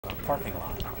parking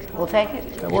lot. We'll take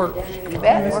it. That works. You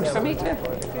bet. Works for me too.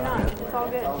 You're not. It's all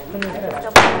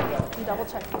good. Double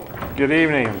check. Good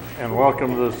evening and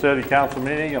welcome to the City Council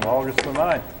meeting on August the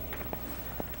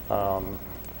 9th.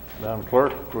 Madam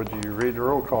Clerk, would you read the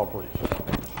roll call, please?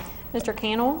 Mr.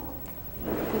 Cannell,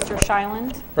 Mr.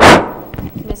 Shyland,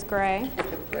 Ms. Gray,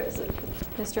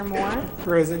 Mr. Moore,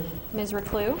 Present. Ms.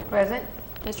 Reclue, Present.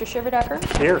 Mr. Shiverdecker,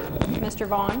 Here. Mr.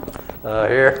 Vaughn,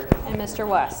 Here. and Mr.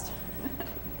 West.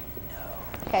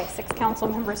 Okay, 6 council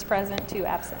members present, 2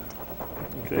 absent.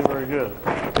 Okay, very good.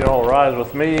 You all rise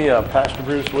with me. Pastor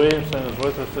Bruce Williamson is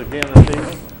with us again this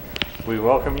evening. We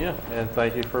welcome you and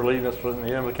thank you for leading us with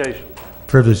the invocation.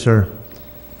 Privilege, sir.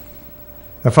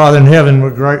 Our Father in heaven,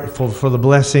 we're grateful for the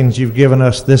blessings you've given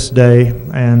us this day,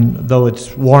 and though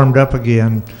it's warmed up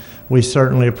again, we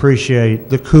certainly appreciate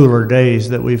the cooler days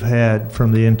that we've had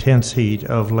from the intense heat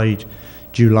of late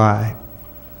July.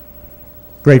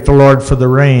 Grateful, Lord, for the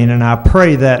rain, and I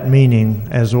pray that meaning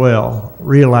as well,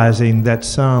 realizing that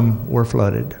some were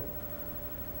flooded.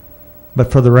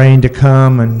 But for the rain to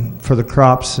come and for the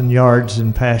crops and yards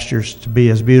and pastures to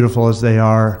be as beautiful as they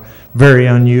are, very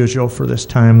unusual for this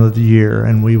time of the year,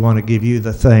 and we want to give you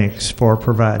the thanks for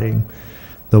providing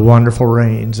the wonderful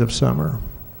rains of summer.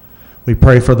 We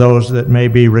pray for those that may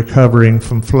be recovering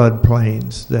from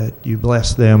floodplains, that you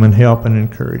bless them and help and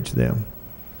encourage them.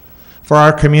 For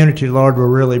our community, Lord, we're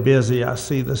really busy. I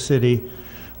see the city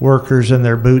workers in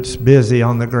their boots busy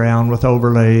on the ground with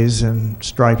overlays and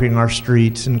striping our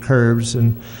streets and curbs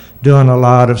and doing a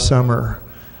lot of summer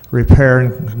repair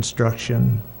and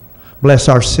construction. Bless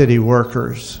our city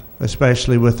workers,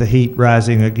 especially with the heat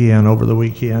rising again over the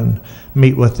weekend.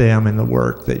 Meet with them in the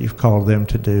work that you've called them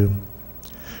to do.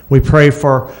 We pray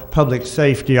for public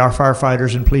safety, our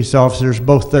firefighters and police officers,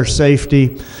 both their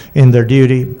safety in their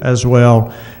duty as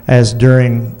well as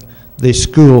during the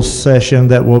school session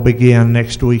that will begin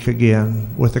next week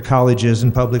again with the colleges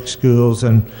and public schools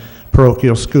and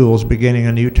parochial schools beginning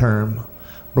a new term.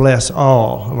 Bless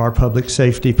all of our public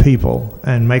safety people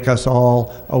and make us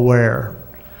all aware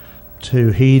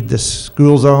to heed the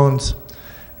school zones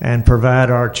and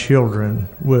provide our children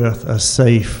with a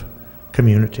safe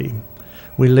community.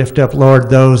 We lift up, Lord,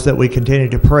 those that we continue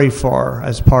to pray for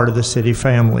as part of the city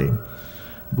family.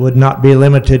 Would not be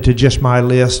limited to just my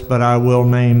list, but I will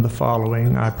name the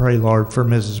following. I pray, Lord, for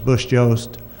Mrs.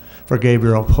 Bush-Jost, for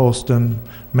Gabriel Polston,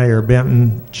 Mayor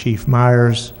Benton, Chief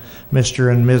Myers,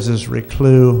 Mr. and Mrs.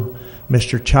 Reclue,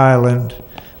 Mr. Chyland,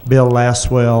 Bill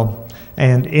Laswell,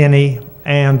 and any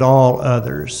and all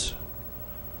others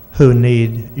who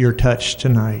need your touch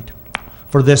tonight.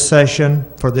 For this session,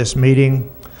 for this meeting,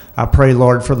 I pray,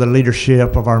 Lord, for the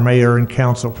leadership of our mayor and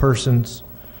council persons,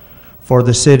 for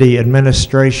the city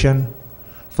administration,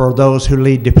 for those who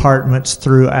lead departments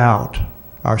throughout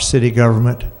our city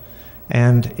government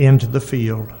and into the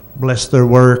field. Bless their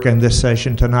work and this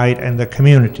session tonight and the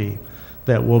community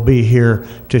that will be here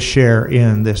to share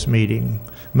in this meeting.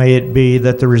 May it be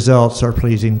that the results are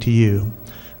pleasing to you.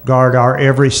 Guard our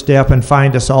every step and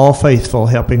find us all faithful,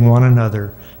 helping one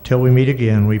another. Till we meet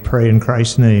again, we pray in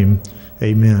Christ's name.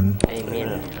 Amen.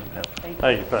 Amen.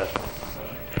 Thank you, Pastor.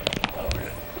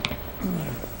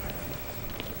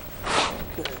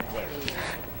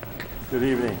 Good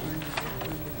evening.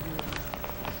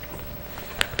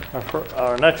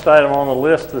 Our next item on the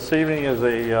list this evening is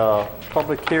a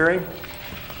public hearing.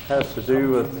 Has to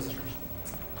do with,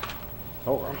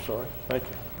 I'm sorry, thank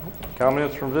you.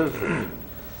 Comments from visitors.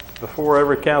 Before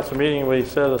every council meeting, we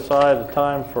set aside a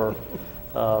time for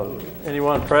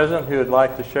anyone present who would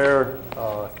like to share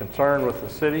concern with the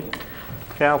city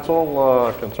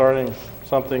council concerning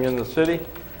something in the city.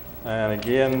 And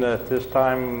again, at this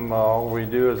time, all we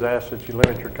do is ask that you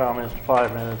limit your comments to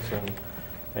 5 minutes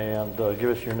and give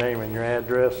us your name and your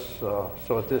address.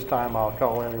 So at this time, I'll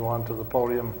call anyone to the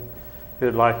podium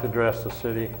who'd like to address the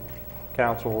city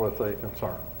council with a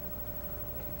concern.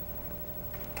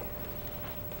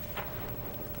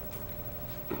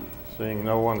 Seeing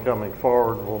no one coming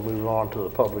forward, we'll move on to the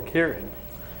public hearing.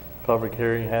 Public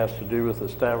hearing has to do with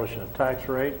establishing a tax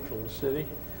rate for the city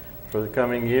for the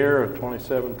coming year of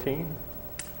 2017.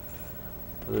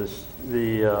 The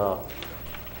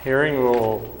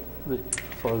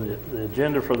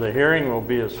agenda for the hearing will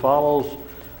be as follows.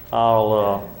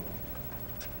 I'll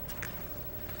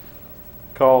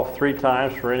call 3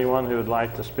 times for anyone who would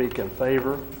like to speak in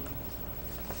favor,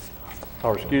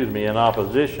 or excuse me, in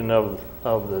opposition of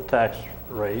the tax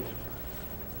rate.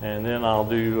 And then I'll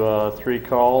do 3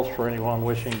 calls for anyone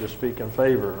wishing to speak in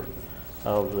favor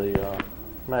of the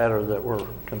matter that we're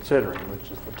considering,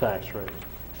 which is the tax rate.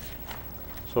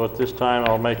 So at this time,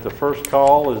 I'll make the first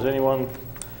call. Is anyone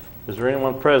Is there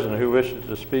anyone present who wishes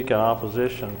to speak in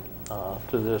opposition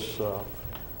to this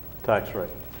tax rate?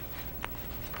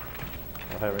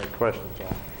 Do I have any questions on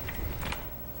it?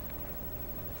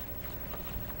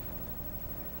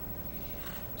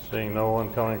 Seeing no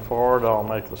one coming forward, I'll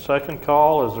make the second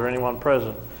call. Is there anyone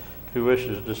present who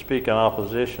wishes to speak in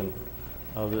opposition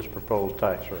of this proposed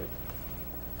tax rate?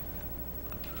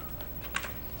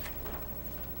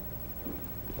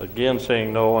 Again,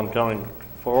 seeing no one coming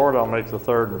forward, I'll make the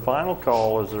third and final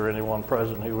call. Is there anyone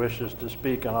present who wishes to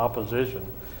speak in opposition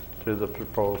to the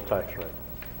proposed tax rate?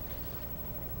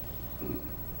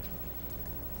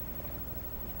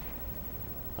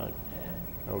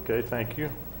 Okay, thank you.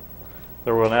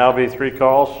 There will now be 3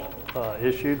 calls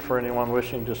issued for anyone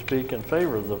wishing to speak in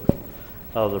favor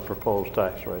of the proposed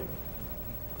tax rate.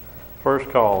 First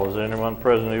call, is there anyone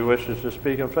present who wishes to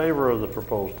speak in favor of the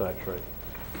proposed tax rate?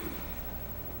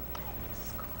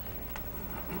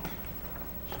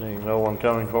 Seeing no one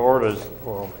coming forward,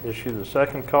 we'll issue the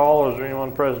second call. Is there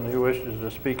anyone present who wishes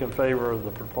to speak in favor of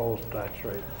the proposed tax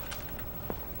rate?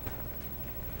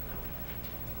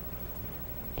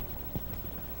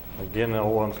 Again, no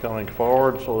one's coming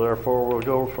forward, so therefore we'll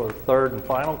go for the third and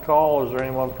final call. Is there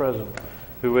anyone present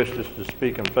who wishes to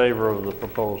speak in favor of the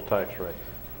proposed tax rate?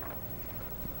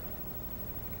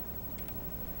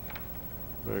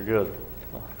 Very good.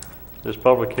 This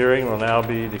public hearing will now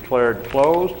be declared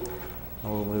closed,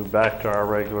 and we'll move back to our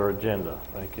regular agenda.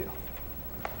 Thank you.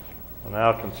 We'll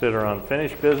now consider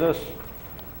unfinished business,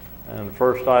 and the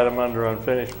first item under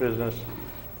unfinished business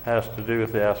has to do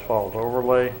with the asphalt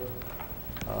overlay.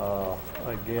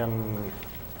 Again,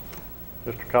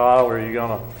 Mr. Kyle, do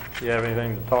you have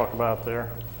anything to talk about there?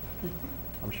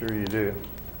 I'm sure you do.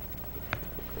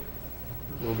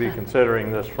 We'll be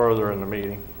considering this further in the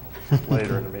meeting,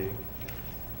 later in the meeting.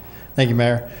 Thank you,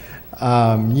 Mayor.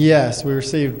 Yes, we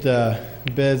received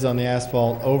bids on the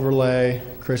asphalt overlay.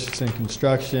 Christensen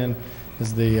Construction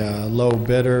is the low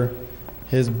bidder.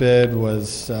 His bid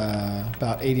was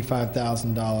about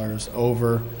 $85,000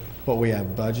 over what we have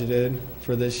budgeted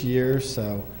for this year,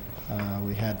 so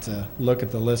we had to look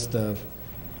at the list of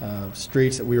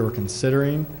streets that we were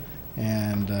considering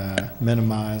and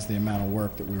minimize the amount of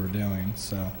work that we were doing.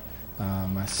 So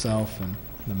myself and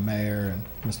the mayor and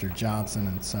Mr. Johnson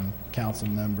and some council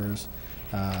members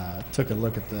took a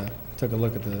look at the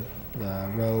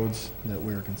roads that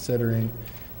we were considering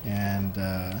and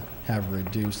have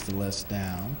reduced the list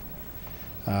down.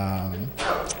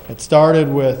 It started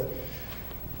with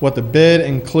what the bid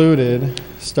included.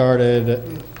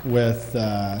 Started with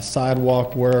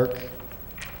sidewalk work,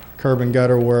 curb and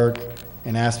gutter work,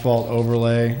 and asphalt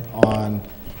overlay on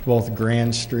both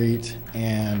Grand Street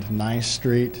and 9th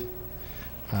Street.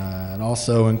 It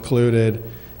also included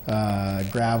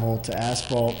gravel to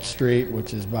asphalt street,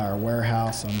 which is by our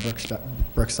warehouse on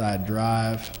Brookside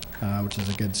Drive, which is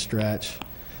a good stretch.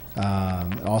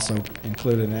 It also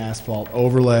included an asphalt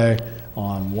overlay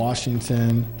on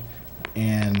Washington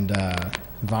and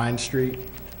Vine Street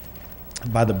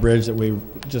by the bridge that we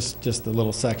just the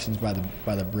little sections by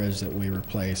the bridge that we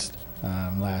replaced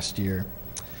last year.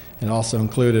 It also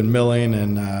included milling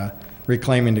and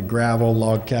reclaiming the gravel,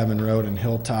 Log Cabin Road and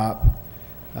Hilltop.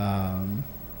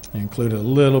 It included a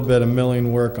little bit of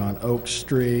milling work on Oak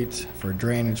Street for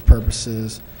drainage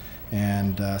purposes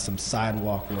and some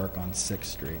sidewalk work on 6th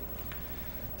Street.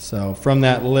 So from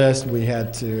that list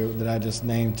that I just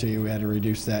named to you, we had to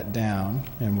reduce that down,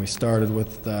 and we started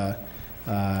with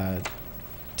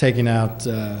taking out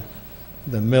the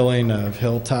milling of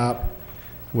Hilltop,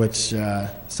 which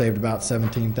saved about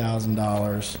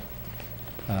 $17,000.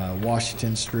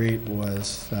 Washington Street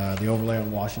was, the overlay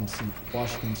on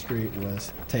Washington Street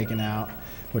was taken out,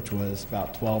 which was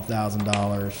about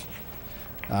 $12,000.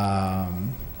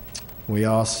 We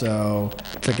also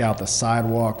took out the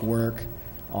sidewalk work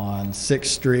on 6th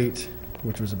Street,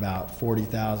 which was about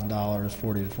 $40,000,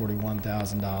 $40,000 to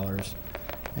 $41,000.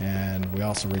 And we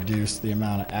also reduced the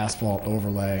amount of asphalt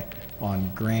overlay on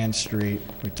Grand Street.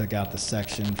 We took out the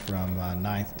section from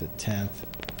 9th to 10th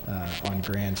on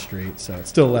Grand Street. So it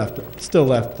still left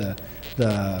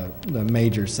the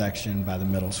major section by the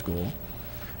middle school.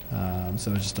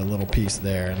 So it was just a little piece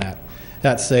there, and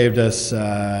that saved us,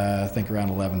 I think, around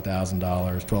 $11,000,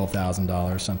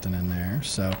 $12,000, something in there.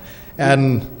 So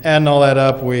adding all that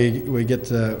up, we get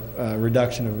to a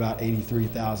reduction of about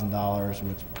 $83,000,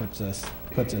 which puts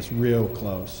us real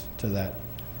close to that.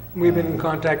 We've been in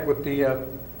contact with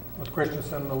with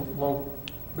Christensen, the low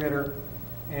bidder,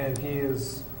 and he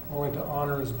is willing to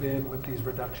honor his bid with these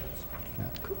reductions. Yeah.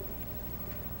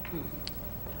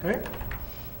 Okay?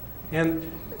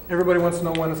 And everybody wants to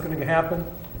know when it's going to happen.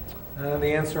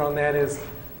 The answer on that is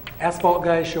asphalt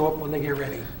guys show up when they get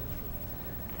ready.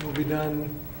 It'll be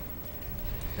done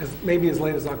maybe as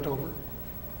late as October.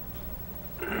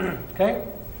 Okay?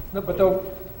 No, but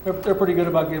they're pretty good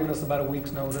about giving us about a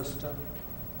week's notice to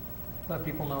let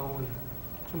people know and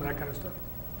some of that kind of stuff.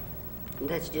 And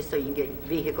that's just so you can get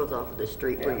vehicles off of the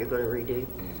street where Yeah. you're going to redo?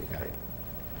 Okay.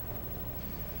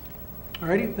 All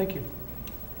righty, thank you.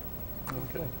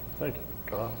 Okay, thank you,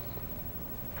 Kyle.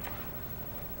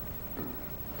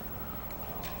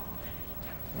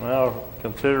 Now,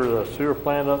 consider the sewer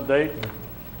plant update.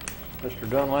 Mr.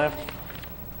 Dunlap?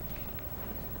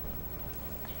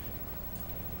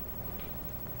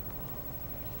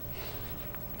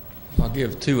 I'll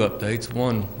give two updates.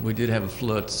 One, we did have a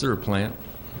flood sewer plant,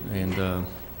 and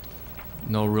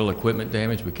no real equipment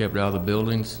damage. We kept it out of the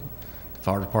buildings. The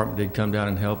fire department did come down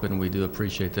and help, and we do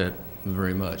appreciate that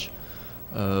very much.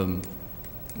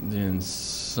 Then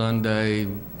Sunday,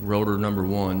 rotor number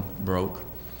 1 broke,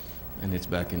 and it's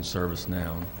back in service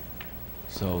now.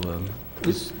 So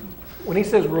When he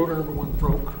says rotor number 1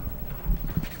 broke,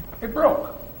 it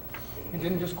broke. It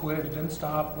didn't just quit, it didn't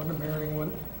stop, wasn't a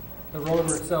bearing, the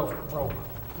rotor itself broke.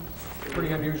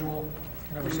 Pretty unusual,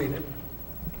 never seen it.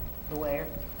 Where?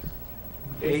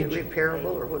 Is it Age.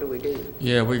 repairable, or what do we do?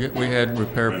 yeah, we had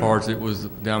repair parts. It was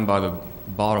down by the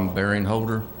bottom bearing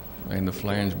holder, and the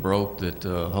flange broke that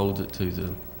holds it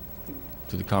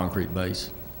to the concrete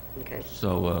base. Okay.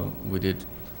 So we did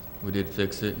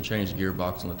fix it and change the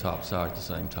gearbox on the top side at the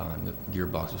same time. The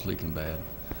gearbox was leaking bad.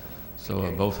 So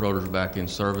both rotors are back in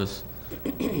service.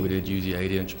 We did use the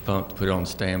 8-inch pump to put it on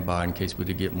standby in case we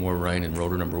did get more rain and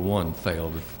rotor number 1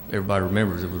 failed. If everybody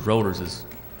remembers, it was rotors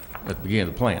at the beginning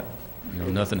of the plant. You know,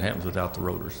 nothing happens without the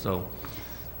rotors. So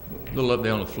a little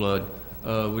update on the flood.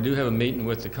 We do have a meeting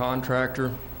with the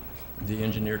contractor, the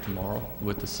engineer tomorrow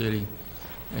with the city.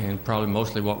 And probably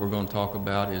mostly what we're going to talk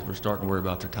about is we're starting to worry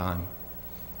about their time.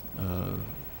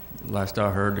 Last I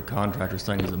heard, the contractor's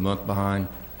saying he's a month behind.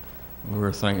 We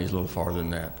were thinking he's a little farther than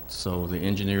that. So the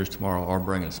engineers tomorrow are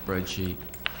bringing a spreadsheet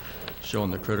showing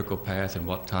the critical path and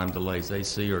what time delays they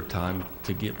see or time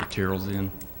to get materials in.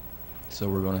 So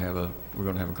we're going to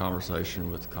have a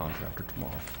conversation with the contractor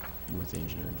tomorrow with the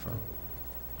engineering firm.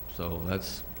 So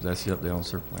that's the update on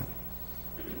sewer plant.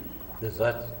 Does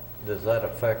that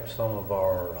affect some of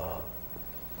our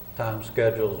time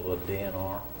schedules with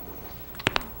DNR?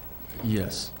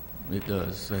 Yes, it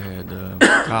does. They had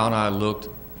Kyle and I looked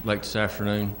late this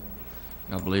afternoon.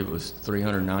 I believe it was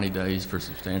 390 days for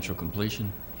substantial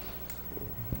completion.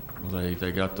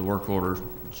 They got the work order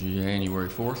January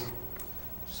 4th,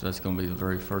 so that's going to be the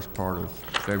very first part of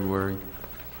February.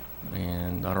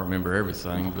 And I don't remember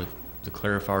everything, but the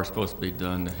clarifier is supposed to be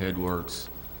done, the headworks,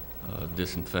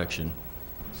 disinfection.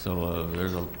 So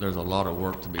there's a lot of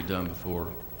work to be done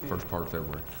before first part of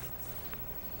February.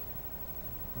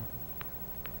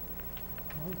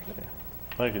 Okay.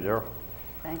 Thank you, Darrell.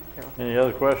 Thanks, Carol. Any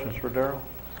other questions for Darrell?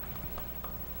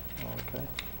 Okay.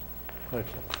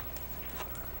 Excellent.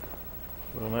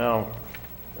 We'll now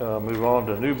move on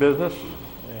to new business.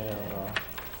 And I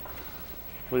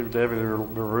believe Debbie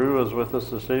LaRue is with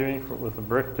us this evening with the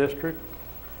Brick District.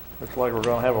 Looks like we're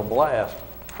going to have a blast.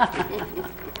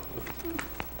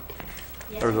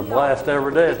 There's a blast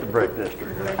every day at the Brick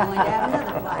District. We're going to have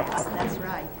another blast, that's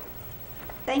right.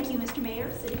 Thank you, Mr.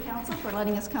 Mayor, City Council, for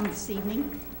letting us come this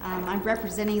evening. I'm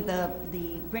representing the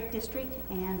Brick District,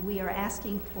 and we are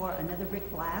asking for another Brick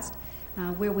Blast,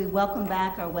 where we welcome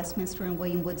back our Westminster and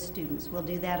William Wood students. We'll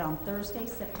do that on Thursday,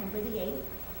 September the 8th,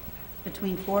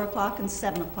 between 4 o'clock and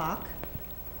 7 o'clock.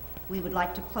 We would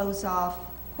like to close off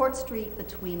Court Street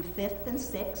between 5th and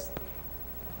 6th.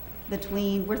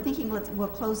 We're thinking we'll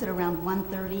close it around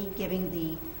 1:30, giving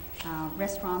the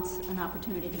restaurants an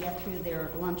opportunity to get through their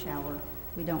lunch hour.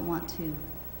 We don't want to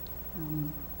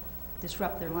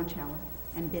disrupt their lunch hour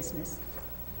and business.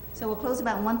 So we'll close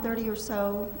about 1:30 or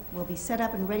so. We'll be set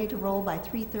up and ready to roll by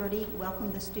 3:30,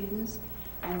 welcome the students,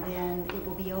 and then it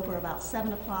will be over about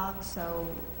 7 o'clock. So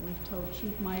we've told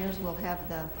Chief Myers we'll have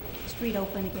the street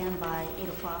open again by 8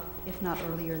 o'clock, if not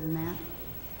earlier than that.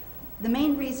 The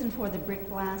main reason for the Brick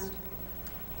Blast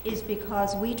is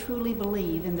because we truly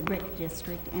believe in the Brick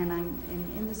District, and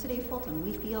in the city of Fulton.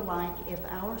 We feel like if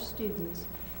our students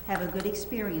have a good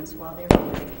experience while they're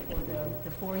here for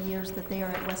the 4 years that they are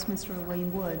at Westminster or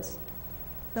William Woods,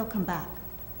 they'll come back.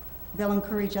 They'll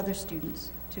encourage other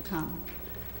students to come.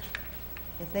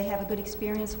 If they have a good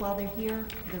experience while they're here,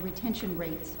 the retention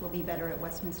rates will be better at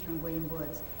Westminster and William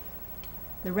Woods.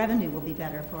 The revenue will be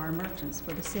better for our merchants,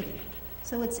 for the city.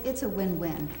 So it's a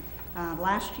win-win.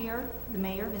 Last year, the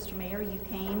mayor, Mr. Mayor, you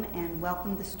came and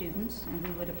welcomed the students, and we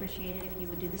would appreciate it if you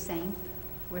would do the same.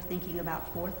 We're thinking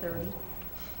about 4:30,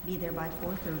 be there by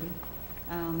 4:30.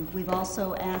 We've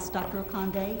also asked Dr.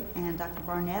 Okonde and Dr.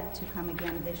 Barnett to come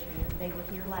again this year. They were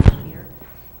here last year,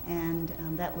 and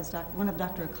that was one of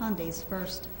Dr. Okonde's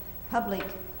first public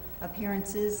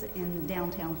appearances in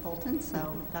downtown Fulton,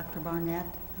 so Dr. Barnett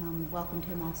welcomed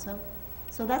him also.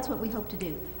 So that's what we hope to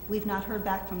do. We've not heard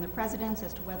back from the presidents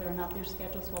as to whether or not their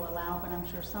schedules will allow, but I'm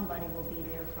sure somebody will be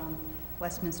there from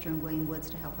Westminster and William Woods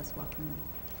to help us welcome them.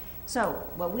 So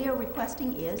what we are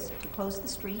requesting is to close the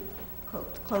street,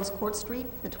 close Court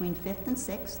Street between 5th and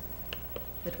 6th,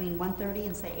 between 1:30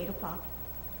 and say 8 o'clock.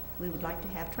 We would like to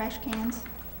have trash cans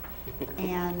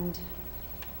and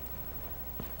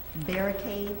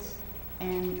barricades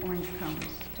and orange cones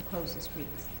to close the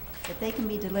streets. If they can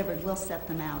be delivered, we'll set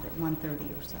them out at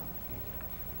 1:30 or so.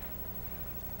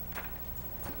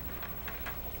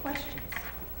 Questions?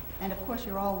 And of course,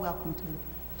 you're all welcome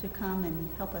to come and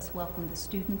help us welcome the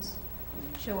students,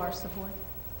 show our support.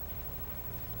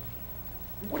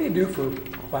 What do you do for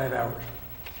 5 hours?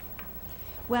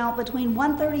 Well, between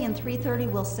 1:30 and 3:30,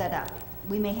 we'll set up.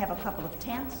 We may have a couple of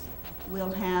tents.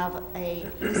 We'll have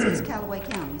this is Callaway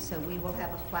County, so we will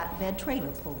have a flatbed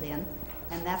trailer pulled in,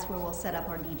 and that's where we'll set up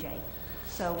our DJ.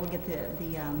 So we'll get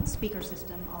the speaker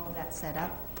system, all of that set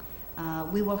up.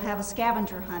 We will have a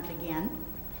scavenger hunt again,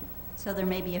 so there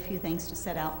may be a few things to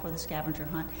set out for the scavenger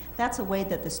hunt. That's a way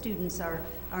that the students are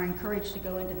encouraged to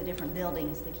go into the different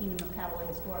buildings, the Kingdom of Callaway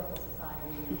Historical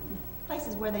Society, and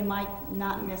places where they might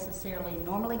not necessarily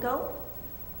normally go,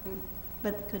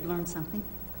 but could learn something.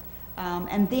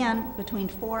 And then between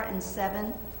 4 and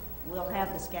 7, we'll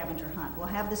have the scavenger hunt. We'll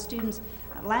have the students,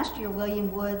 last year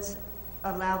William Woods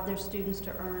allowed their students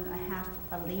to earn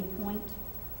a lead point.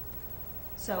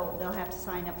 So they'll have to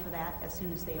sign up for that as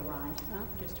soon as they arrive,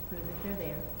 just to prove that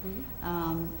they're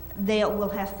there. We'll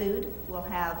have food. We'll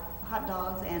have hot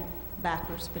dogs and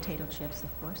backers, potato chips,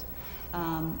 of course.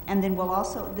 And then we'll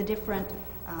also, the different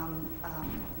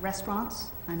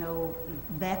restaurants, I know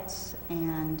Beck's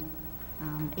and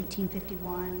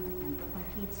 1851 and Brooklyn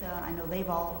Pizza, I know they've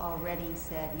all already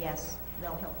said yes,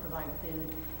 they'll help provide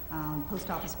food. Post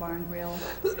Office Bar and Grill,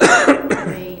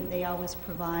 they always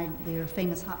provide their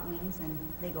famous hot wings, and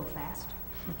they go fast.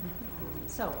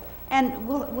 So, and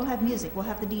we'll have music. We'll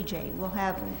have the DJ. We'll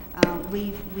have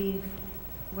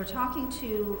we're talking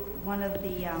to one of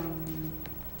the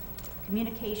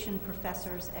communication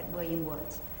professors at William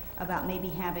Woods about maybe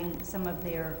having some of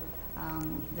their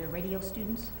radio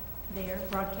students there,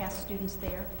 broadcast students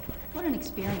there. What an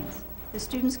experience. The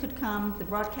students could come, the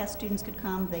broadcast students could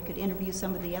come, they could interview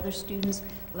some of the other students,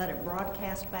 let it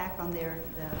broadcast back on the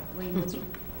William Woods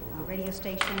radio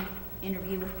station,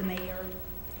 interview with the mayor,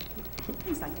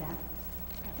 things like that.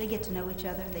 They get to know each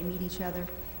other, they meet each other.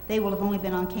 They will have only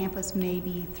been on campus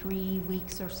maybe 3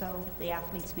 weeks or so. The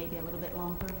athletes maybe a little bit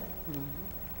longer, but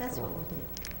that's what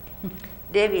we'll do.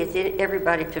 Debbie, is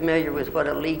everybody familiar with what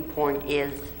a lead point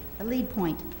is? A lead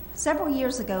point. Several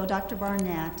years ago, Dr.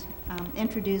 Barnett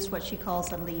introduced what she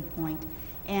calls a lead point.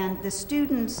 And the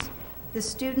students,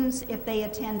 if they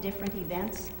attend different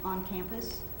events on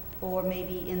campus or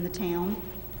maybe in the town,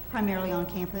 primarily on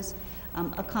campus,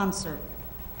 a concert,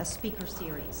 a speaker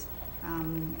series,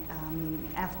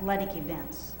 athletic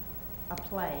events, a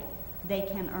play, they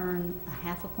can earn a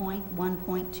half a point, 1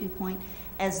 point, 2 point.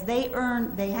 As they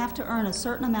have to earn a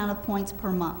certain amount of points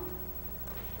per month.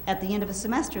 At the end of a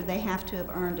semester, they have to have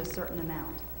earned a certain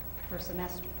amount per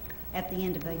semester. At the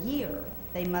end of a year,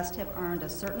 they must have earned a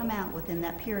certain amount within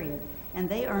that period, and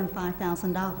they earn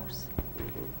 $5,000.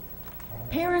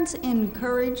 Parents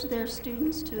encourage their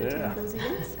students to attend those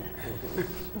events.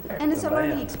 And it's a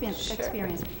learning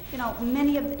experience. You know,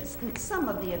 some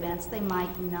of the events they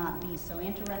might not be so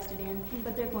interested in,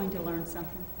 but they're going to learn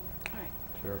something.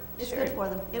 Sure. It's good for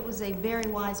them. It was a very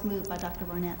wise move by Dr.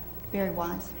 Barnett, very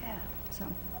wise. Yeah. So.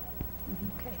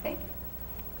 Okay, thank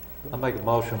you. I make a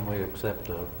motion, we accept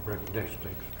the brick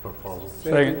district's proposal.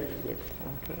 Second.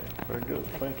 Okay, very good,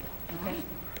 thank you. Okay.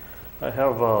 I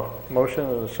have a motion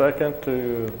and a second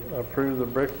to approve the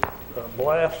brick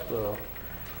blast.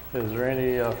 Is there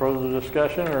any further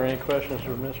discussion or any questions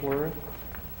for Ms. Lurie?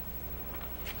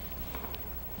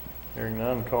 Hearing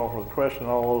none, call for the question.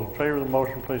 All those in favor of the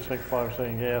motion, please signify by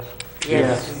saying yes.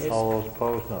 Yes. All those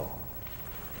opposed, no.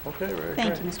 Okay, very good.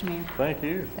 Thank you, Mr. Mayor. Thank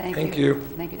you. Thank you.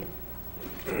 Thank you.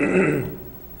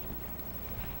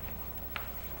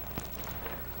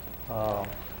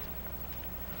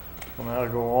 We'll now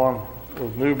go on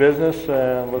with new business,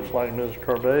 and looks like Ms.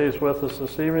 Corbet is with us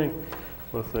this evening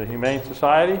with the Humane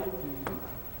Society.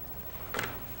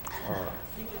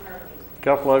 A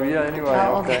couple of you, anyway.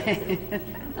 Oh, okay.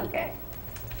 Okay.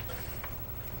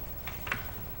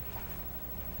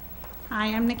 Hi,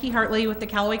 I'm Nikki Hartley with the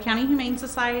Callaway County Humane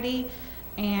Society,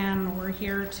 and we're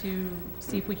here to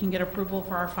see if we can get approval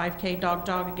for our 5K dog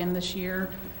jog again this year.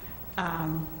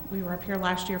 We were up here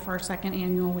last year for our second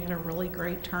annual. We had a really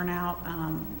great turnout.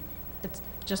 It's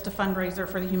just a fundraiser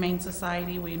for the Humane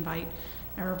Society. We invite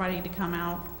everybody to come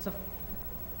out. It's a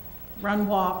run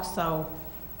walk, so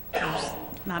there's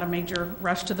not a major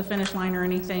rush to the finish line or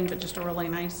anything, but just a really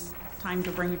nice time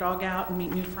to bring your dog out and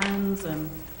meet new friends and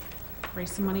raise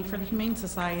some money for the Humane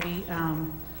Society.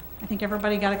 I think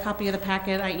everybody got a copy of the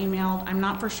packet I emailed. I'm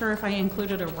not for sure if I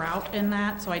included a route in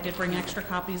that, so I did bring extra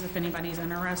copies if anybody's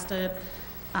interested.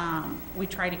 We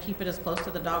try to keep it as close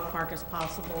to the dog park as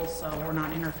possible, so we're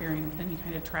not interfering with any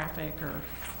kind of traffic, or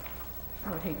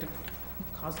I would hate to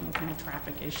cause any kind of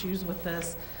traffic issues with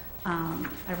this.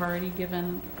 I've already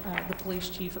given the police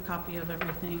chief a copy of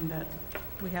everything that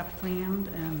we have planned,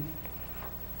 and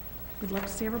we'd love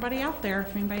to see everybody out there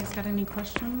if anybody's got any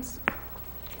questions.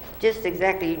 Just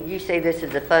exactly, you say this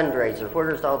is a fundraiser.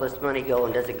 Where does all this money go,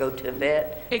 and does it go to a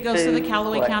vet? It goes to the Food?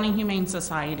 Callaway What? County Humane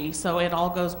Society, so it all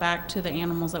goes back to the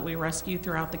animals that we rescue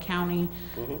throughout the county.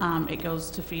 It goes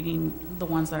to feeding the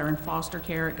ones that are in foster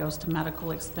care. It goes to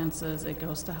medical expenses. It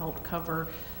goes to help cover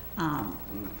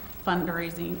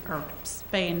fundraising or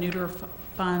spay and neuter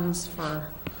funds for,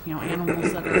 you know,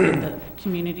 animals that are in the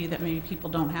community that maybe people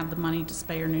don't have the money to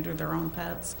spay or neuter their own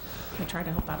pets. We try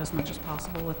to help out as much as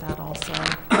possible with that also.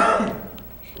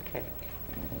 Okay.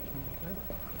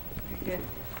 Good.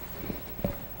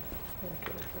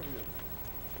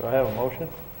 Do I have a motion?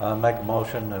 I make a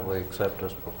motion that we accept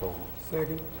this proposal.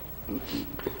 Second. Okay,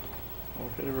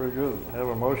 very good. I have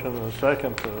a motion and a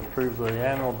second to approve the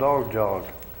annual dog jog.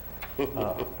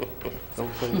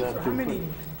 Don't say that How too many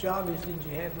quick. joggers did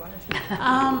you have last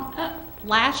year?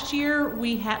 Last year,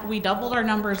 we doubled our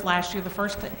numbers last year. The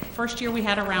first year we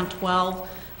had around 12.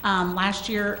 Last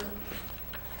year,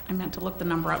 I meant to look the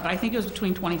number up, but I think it was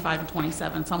between 25 and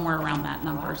 27, somewhere around that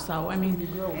number. So, I You mean,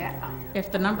 grow Yeah. every year.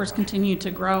 if the numbers continue to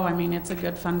grow, I mean, it's a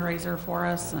good fundraiser for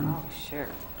us, and Oh, sure.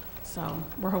 so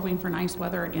we're hoping for nice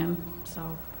weather again,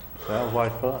 so. Sounds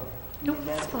like fun. Nope,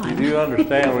 it's You fine. do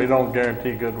understand we don't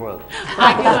guarantee good weather.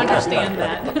 I do understand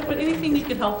that, but anything you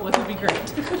could help with would be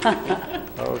great.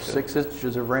 Okay. 6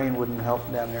 inches of rain wouldn't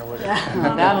help down there, would it?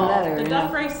 Not better, The no.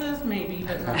 duck races, maybe,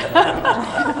 but not.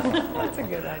 That's a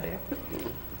good idea.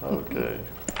 Okay.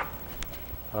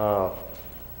 So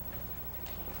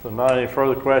not any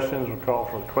further questions, we'll call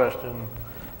for the question.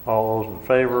 All those in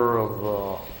favor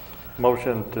of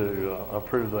motion to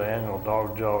approve the annual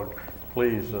dog jog,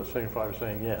 please signify by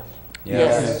saying yes.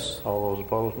 Yes. All those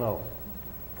opposed, no.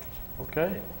 Okay,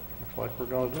 looks like we're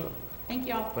gonna do it. Thank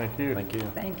y'all. Thank you. Thank you.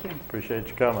 Thank you. Appreciate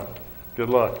you coming. Good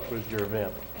luck with your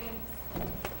event.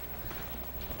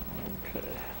 Okay,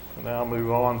 so now move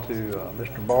on to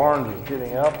Mr. Barnes is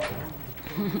getting up.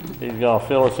 He's gonna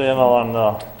fill us in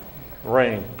on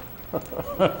rain,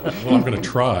 Well, I'm going to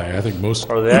try. I think most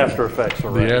or the after effects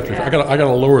of rain. the after. I got to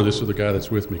lower this so the guy that's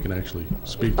with me can actually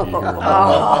speak to you here.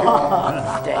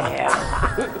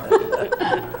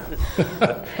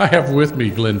 I have with me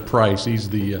Glenn Price. He's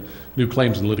the new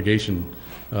claims and litigation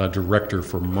director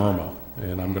for MIRMA,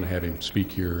 and I'm going to have him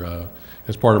speak here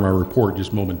as part of my report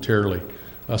just momentarily.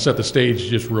 I'll set the stage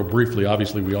just real briefly.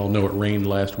 Obviously, we all know it rained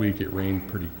last week. It rained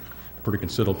pretty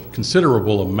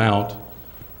considerable amount.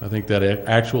 I think that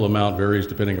actual amount varies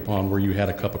depending upon where you had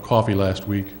a cup of coffee last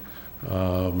week,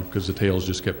 because the tails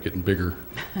just kept getting bigger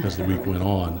as the week went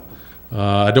on.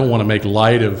 I don't want to make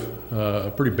light of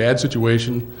a pretty bad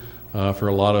situation for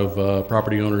a lot of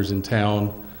property owners in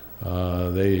town.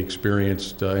 They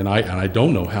experienced, and I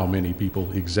don't know how many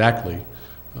people exactly.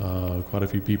 Quite a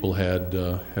few people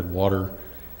had water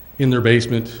in their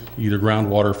basement, either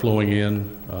groundwater flowing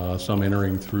in, some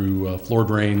entering through floor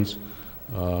drains.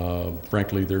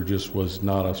 Frankly, there just was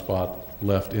not a spot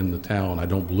left in the town, I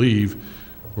don't believe,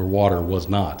 where water was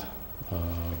not.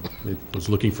 It was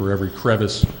looking for every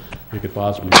crevice it could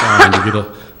possibly find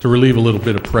to relieve a little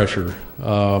bit of pressure.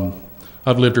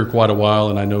 I've lived here quite a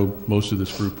while, and I know most of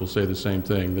this group will say the same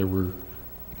thing.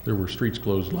 There were streets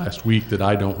closed last week that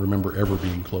I don't remember ever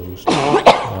being closed.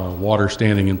 Water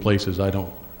standing in places I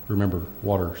don't remember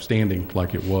water standing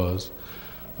like it was.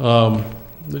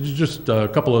 Just a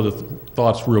couple of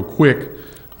thoughts real quick.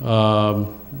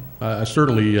 I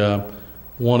certainly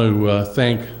want to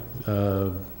thank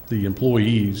the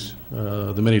employees,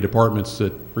 the many departments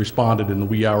that responded in the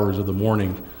wee hours of the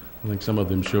morning. I think some of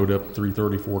them showed up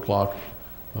 3:30, 4 o'clock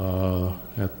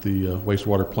at the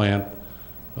wastewater plant.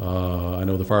 I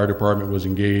know the fire department was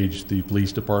engaged, the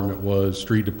police department was,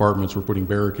 street departments were putting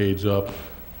barricades up.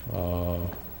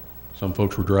 Some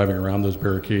folks were driving around those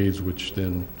barricades, which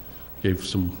then gave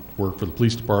some work for the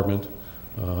police department.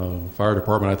 Fire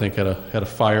department, I think, had a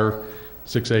fire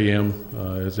 6 a.m.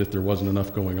 As if there wasn't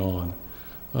enough going on.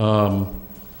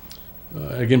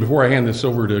 Again, before I hand this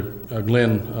over to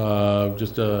Glenn,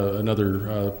 just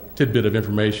another tidbit of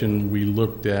information. We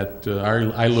looked at,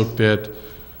 I looked at,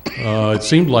 it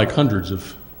seemed like hundreds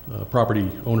of property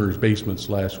owners' basements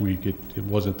last week. It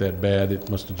wasn't that bad. It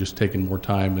must have just taken more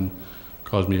time and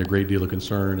caused me a great deal of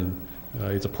concern. And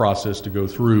it's a process to go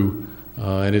through,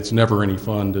 and it's never any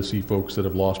fun to see folks that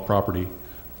have lost property,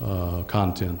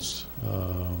 contents,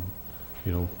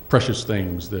 precious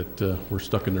things that were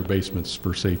stuck in their basements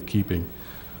for safekeeping.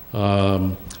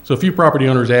 So a few property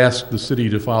owners asked the city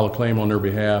to file a claim on their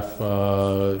behalf,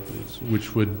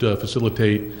 which would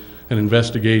facilitate an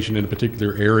investigation in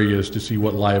particular areas to see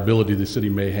what liability the city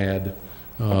may had,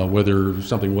 whether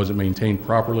something wasn't maintained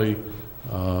properly.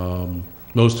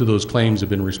 Most of those claims have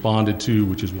been responded to,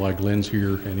 which is why Glenn's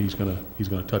here, and he's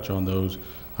gonna touch on those.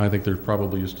 I think there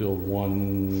probably is still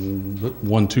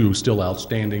two still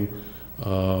outstanding.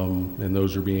 And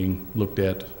those are being looked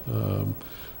at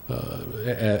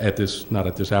not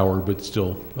at this hour, but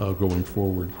still going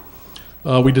forward.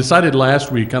 We decided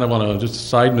last week, kind of on just a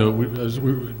side note,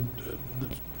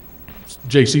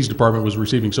 JC's department was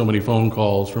receiving so many phone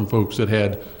calls from folks that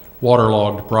had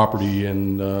waterlogged property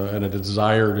and a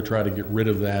desire to try to get rid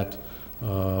of that,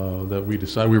 that we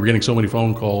decided, we were getting so many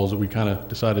phone calls that we kind of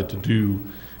decided to do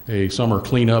a summer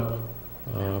cleanup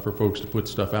for folks to put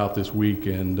stuff out this week,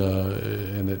 and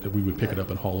that we would pick it up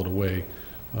and haul it away.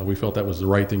 We felt that was the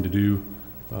right thing to do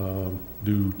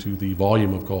due to the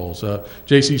volume of calls.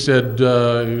 JC said,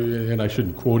 and I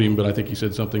shouldn't quote him, but I think he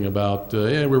said something about,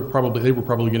 they were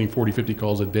probably getting 40, 50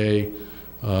 calls a day,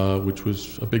 which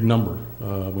was a big number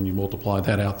when you multiply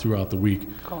that out throughout the week.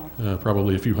 Cool.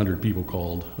 Probably a few hundred people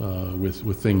called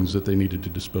with things that they needed to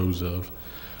dispose of.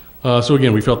 So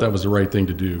again, we felt that was the right thing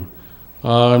to do.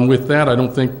 And with that, I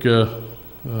don't think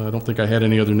I had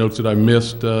any other notes that I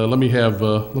missed. Let me have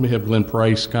Glenn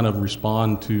Price kind of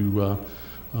respond to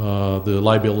the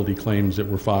liability claims that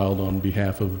were filed on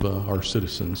behalf of our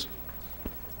citizens.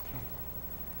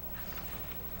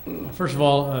 First of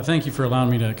all, thank you for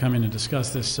allowing me to come in and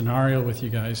discuss this scenario with you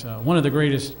guys. One of the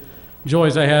greatest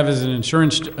joys I have as an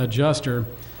insurance adjuster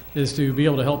is to be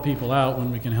able to help people out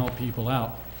when we can help people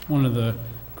out. One of the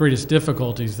greatest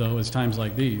difficulties, though, is times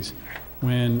like these,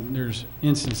 when there's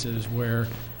instances where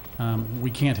we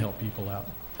can't help people out,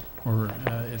 or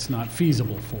it's not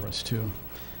feasible for us to.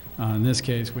 In this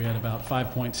case, we had about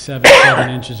 5.77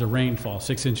 inches of rainfall,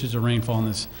 6 inches of rainfall in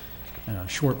this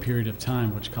short period of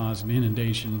time, which caused an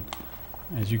inundation,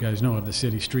 as you guys know, of the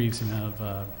city streets and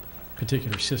of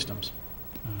particular systems.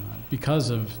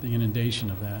 Because of the inundation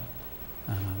of that,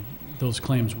 those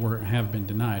claims have been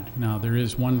denied. Now, there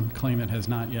is one claim that has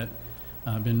not yet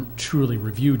been truly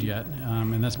reviewed yet,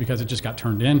 and that's because it just got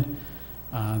turned in.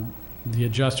 The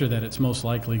adjuster that it's most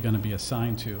likely going to be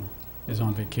assigned to is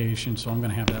on vacation, so I'm going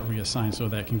to have that reassigned so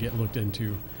that can get looked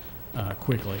into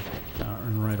quickly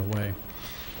and right away.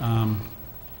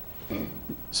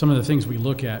 Some of the things we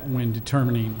look at when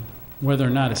determining whether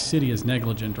or not a city is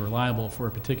negligent or liable for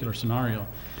a particular scenario,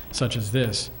 such as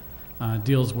this,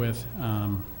 deals with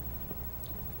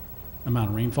amount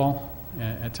of rainfall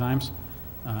at times.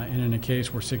 And in a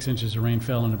case where 6 inches of rain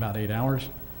fell in about 8 hours,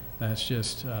 that's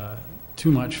just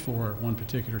too much for one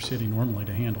particular city normally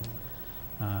to handle.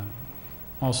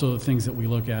 Also, the things that we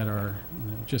look at are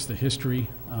just the history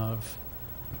of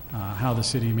how the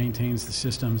city maintains the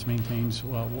systems, maintains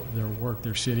their work,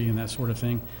 their city, and that sort of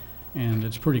thing. And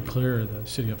it's pretty clear the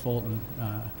city of Fulton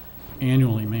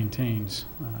annually maintains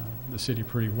the city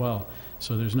pretty well.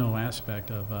 So there's no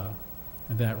aspect of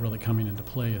that really coming into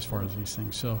play as far as these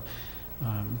things. So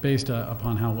based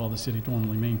upon how well the city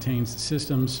normally maintains the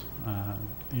systems,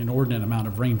 the inordinate amount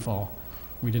of rainfall,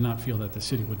 we did not feel that the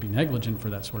city would be negligent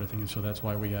for that sort of thing. And so that's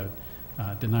why we have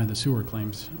denied the sewer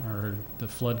claims or the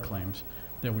flood claims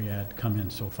that we had come in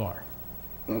so far.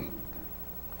 Are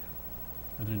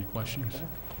there any questions?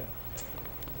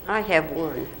 I have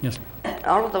one. Yes, ma'am.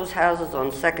 All of those houses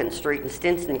on 2nd Street and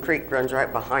Stinson Creek runs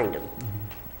right behind them.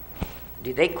 Mm-hmm.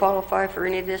 Do they qualify for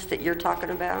any of this that you're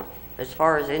talking about as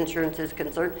far as insurance is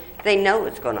concerned? They know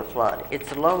it's going to flood.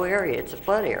 It's a low area. It's a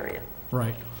flood area.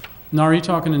 Right. Now, are you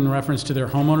talking in reference to their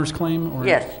homeowner's claim? Or?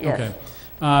 Yes, yes. Okay.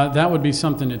 That would be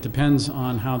something that depends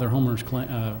on how their homeowner's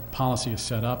policy is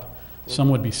set up. Some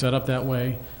would be set up that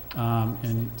way.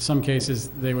 In some cases,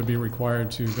 they would be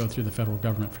required to go through the federal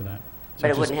government for that. So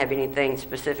But it wouldn't have anything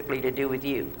specifically to do with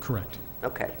you? Correct.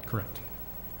 Okay. Correct.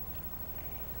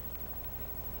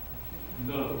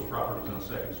 None of those properties on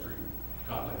 2nd Street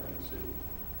contacted the city.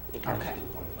 Okay.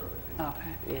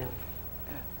 Okay. Yeah.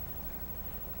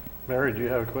 Mary, do you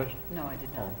have a question? No, I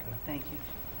did not. Okay. Thank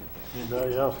you.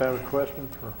 Anybody else have a question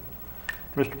for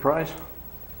Mr. Price?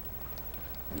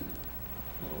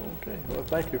 Okay, well,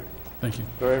 thank you. Thank you.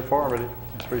 Very informative.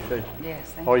 Appreciate you.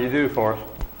 Yes, thank All you. you do for us.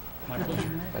 My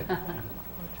pleasure.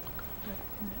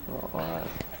 All right,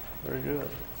 very good.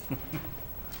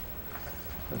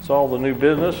 That's all the new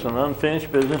business and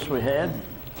unfinished business we had.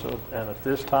 So, and at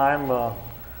this time,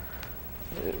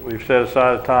 we've set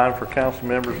aside a time for council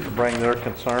members to bring their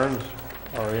concerns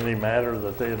or any matter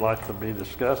that they'd like to be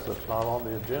discussed that's not on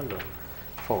the agenda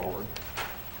forward.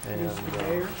 And, Mr.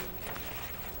 Mayor?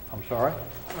 I'm sorry?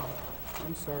 Oh,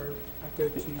 I'm sorry. I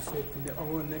thought you said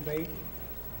on the debate.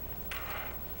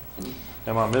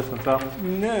 Am I missing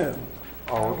something? No.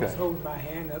 Oh, I was okay. holding my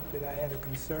hand up that I had a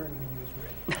concern when you was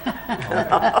ready.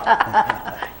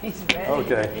 He's ready.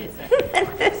 Okay.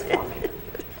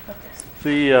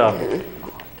 The,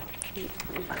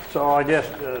 so I guess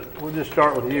we'll just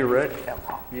start with you, Rick.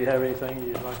 Do you have anything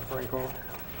you'd like to bring forward?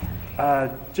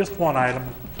 Just one item.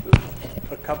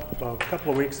 A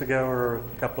couple of weeks ago, or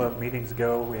a couple of meetings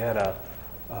ago, we had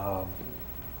a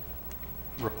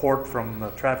report from the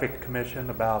Traffic Commission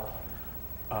about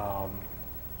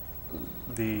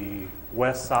the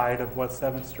west side of West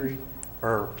 7th Street,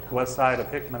 or west side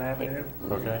of Hickman Avenue.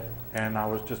 Okay. And I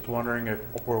was just wondering if,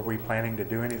 were we planning to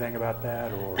do anything about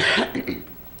that, or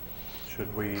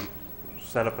should we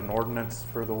set up an ordinance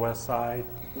for the west side?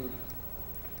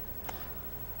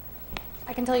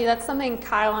 I can tell you that's something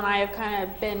Kyle and I have kind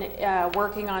of been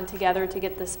working on together to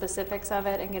get the specifics of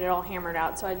it and get it all hammered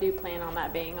out. So I do plan on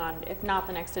that being on, if not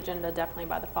the next agenda, definitely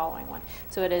by the following one.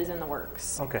 So it is in the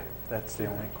works. Okay, that's the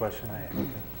only question I have. Okay,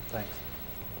 thanks.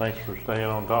 Thanks for staying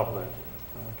on top of that.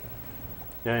 Okay.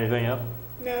 Got anything else?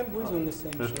 No, we was on the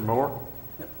same Mr. subject. Moore?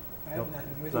 No, I have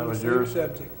nothing. We was That on the was same yours?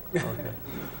 subject.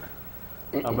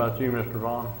 Okay. How about you, Mr.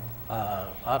 Vaughn?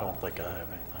 I don't think I have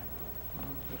anything.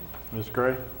 Ms.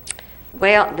 Gray?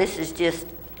 Well, this is just,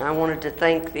 I wanted to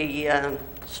thank the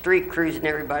street crews and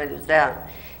everybody that was out.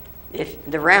 If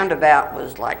the roundabout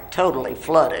was like totally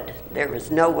flooded, there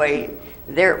was no way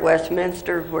there at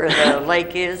Westminster where the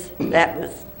lake is, that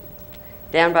was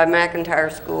down by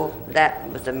McIntyre School, that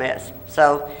was a mess.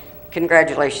 So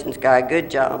congratulations, Guy,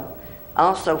 good job.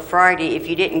 Also Friday, if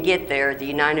you didn't get there, the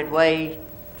United Way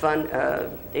fun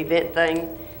event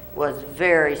thing was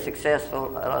very successful,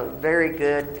 very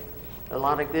good. A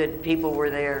lot of good people were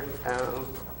there.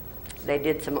 They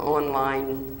did some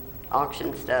online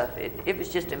auction stuff. It was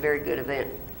just a very good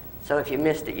event. So if you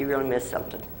missed it, you really missed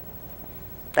something.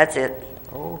 That's it.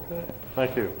 Okay,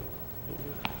 thank you.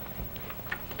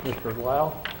 Mr.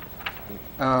 Lau?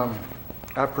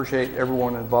 I appreciate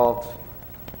everyone involved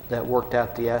that worked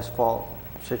out the asphalt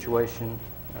situation.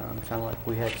 Sounded like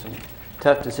we had some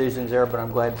tough decisions there, but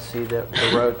I'm glad to see that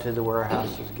the road to the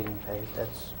warehouse is getting paved.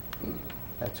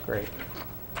 That's great.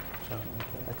 So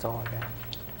that's all I got.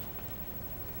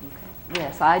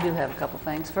 Yes, I do have a couple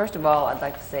things. First of all, I'd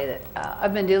like to say that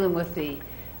I've been dealing with the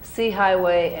C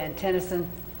Highway and Tennyson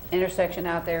intersection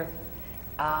out there.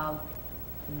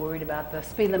 Worried about the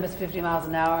speed limit's 50 miles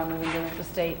an hour, and we've been dealing with the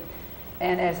state.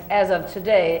 And as of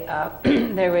today,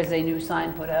 there is a new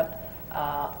sign put up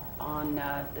on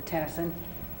the Tennyson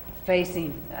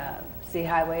facing C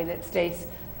Highway that states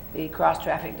the cross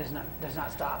traffic does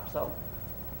not stop.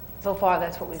 So far,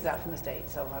 that's what we've got from the state.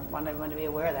 So I want everyone to be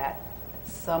aware of that.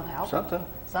 Some help.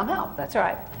 Some help, that's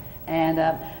right. And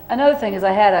another thing is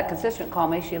I had a constituent call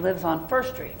me. She lives on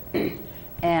First Street.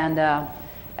 And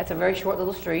that's a very short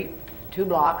little street, 2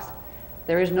 blocks.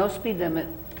 There is no speed limit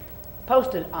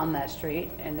posted on that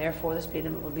street, and therefore the speed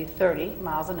limit would be 30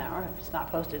 miles an hour if it's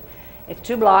not posted. It's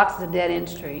 2 blocks, it's a dead-end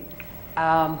street.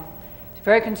 She's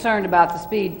very concerned about the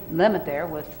speed limit there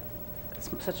with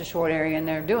such a short area, and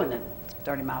they're doing it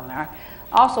 30 miles an hour.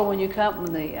 Also, when you come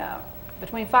from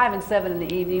between 5 and 7 in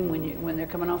the evening, when they're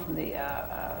coming home from the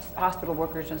hospital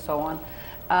workers and so on,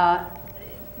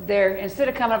 they're, instead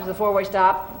of coming up to the 4-way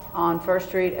stop on First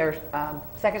Street or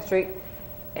 2nd Street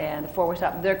and the 4-way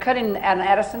stop, they're cutting at an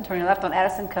Addison, turning left on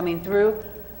Addison, coming through,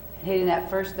 hitting that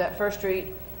first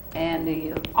street, and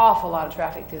the awful lot of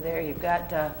traffic through there. You've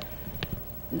got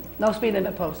no speed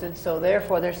limit posted, so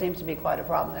therefore there seems to be quite a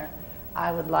problem there.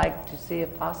 I would like to see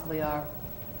if possibly our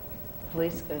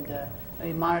police could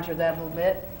maybe monitor that a little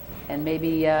bit, and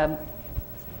maybe the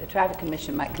Traffic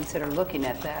Commission might consider looking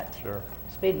at that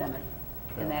speed limit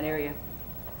in that area.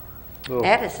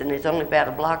 Addison is only about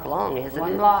a block long, isn't it?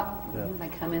 1 block. Yeah. They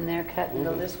come in there, cut and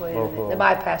go this way. They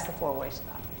bypass the 4-way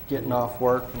stop. Getting off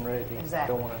work and ready to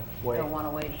Exactly. don't want to wait. Don't want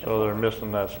to wait. So they're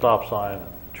missing that stop sign.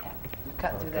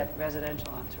 Cut through that residential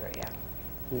on through it, yeah.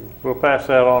 We'll pass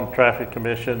that on to Traffic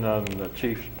Commission, and the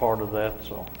chief's part of that,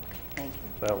 so Thank you.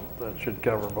 that should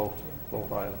cover both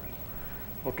items.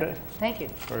 Okay, Thank you.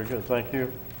 very good, thank you.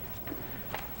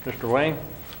 Mr. Wayne?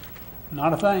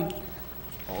 Not a thing.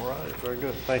 All right, very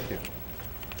good, thank you.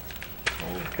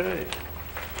 Okay.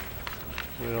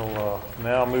 We'll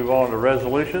now move on to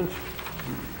resolutions.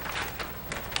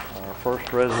 Our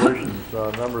first resolution is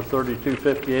number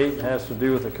 3258, and has to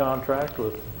do with a contract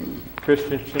with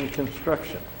Christensen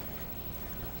Construction.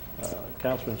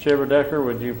 Councilman Shiverdecker,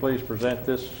 would you please present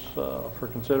this for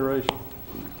consideration?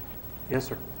 Yes,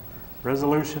 sir.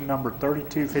 Resolution number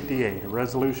 3258, a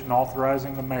resolution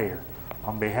authorizing the mayor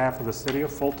on behalf of the city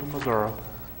of Fulton, Missouri,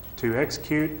 to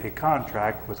execute a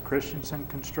contract with Christensen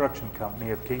Construction Company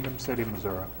of Kingdom City,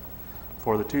 Missouri,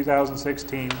 for the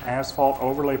 2016 asphalt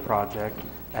overlay project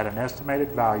at an estimated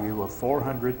value of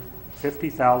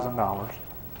 $450,000,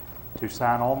 to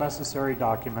sign all necessary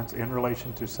documents in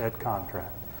relation to said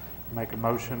contract. Make a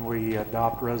motion we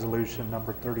adopt resolution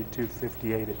number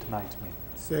 3258 at tonight's meeting.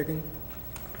 Second.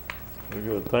 Very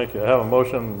good, thank you. I have a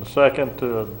motion and a second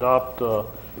to adopt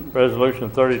resolution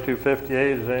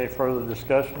 3258. Is there any further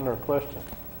discussion or question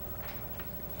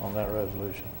on that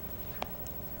resolution?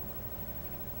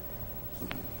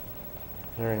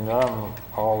 Hearing none,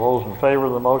 all those in favor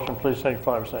of the motion, please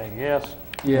signify by saying yes.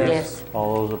 Yes.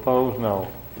 All those opposed, no.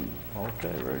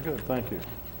 Okay, very good, thank you.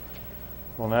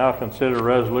 We'll now consider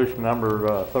resolution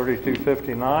number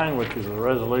 3259, which is a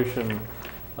resolution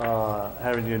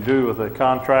having to do with a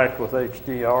contract with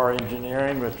HDR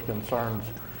Engineering, which concerns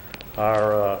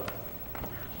our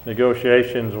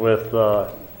negotiations with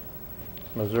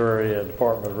Missouri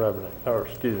Department of Revenue, or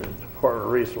excuse me, Department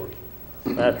of Resources,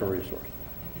 Natural Resources.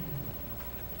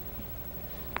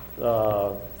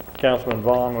 Councilman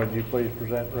Vaughn, would you please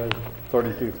present resolution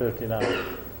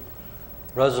 3259?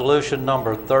 Resolution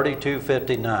number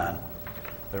 3259,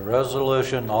 a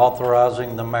resolution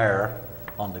authorizing the mayor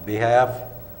on the behalf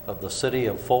of the city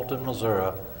of Fulton,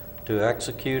 Missouri, to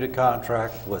execute a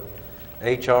contract with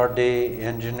HRD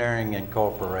Engineering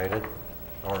Incorporated,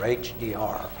 or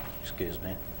HDR, excuse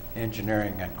me,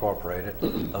 Engineering Incorporated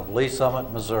of Lee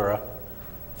Summit, Missouri,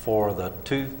 for the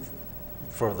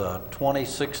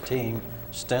 2016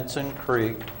 Stinson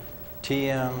Creek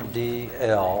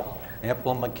TMDL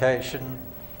implementation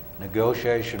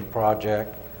negotiation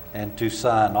project, and to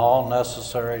sign all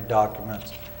necessary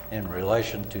documents in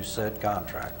relation to said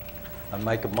contract. I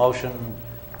make a motion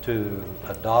to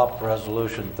adopt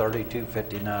resolution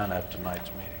 3259 at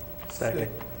tonight's meeting. Second.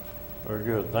 Very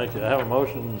good, thank you. I have a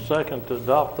motion and a second to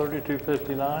adopt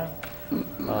 3259.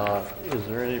 Is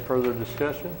there any further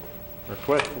discussion or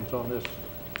questions on this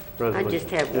resolution? I just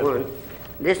have Yes, one. please.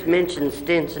 This mentions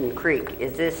Stinson Creek.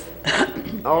 Is this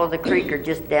all of the creek or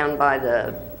just down by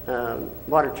the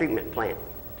water treatment plant?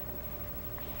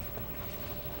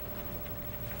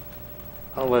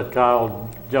 I'll let Kyle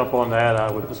jump on that. I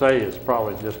would say it's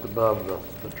probably just above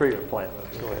the treatment plant.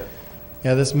 Go ahead.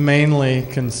 Yeah, this mainly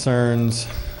concerns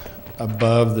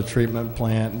above the treatment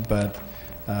plant, but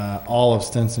all of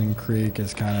Stinson Creek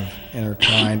is kind of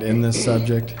intertwined in this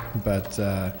subject. But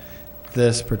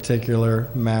this particular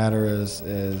matter is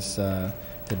that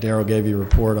Darrell gave you a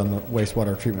report on the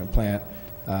wastewater treatment plant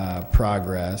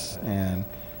progress and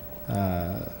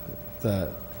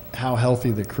how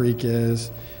healthy the creek is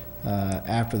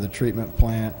after the treatment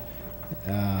plant.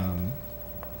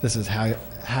 This is how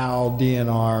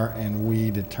DNR and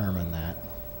we determine that,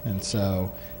 and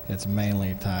so it's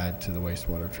mainly tied to the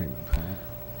wastewater treatment plant.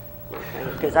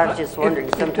 Because I was just wondering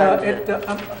sometimes.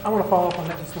 I want to follow up on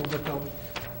that just a little bit though.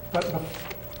 But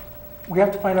we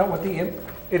have to find out what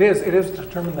it is to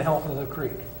determine the health of the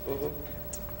creek.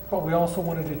 But we also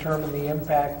want to determine the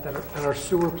impact that our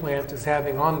sewer plant is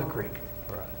having on the creek.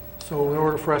 Right. So in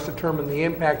order for us to determine the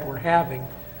impact we're having,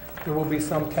 there will be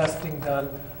some testing done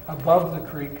above the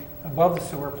creek, above the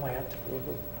sewer plant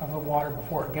of the water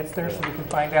before it gets there, so we can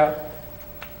find out,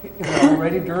 is it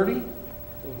already dirty?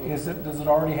 Does it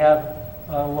already have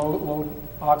low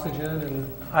oxygen and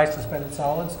high suspended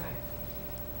solids?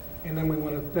 And then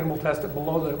we'll test it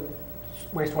below the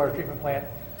wastewater treatment plant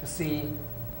to see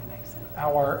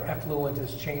how our effluent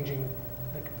is changing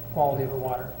the quality of the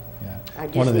water. Yeah. I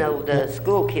just know the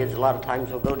school kids a lot of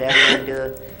times will go down there and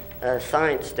do a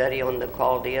science study on the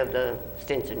quality of the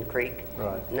Stinson Creek.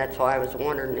 Right. And that's why I was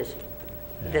wondering this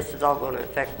is all going to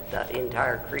affect the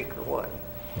entire creek or what?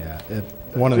 Yeah,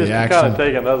 one of the Just to kind of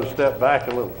take another step back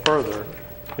a little further,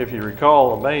 if you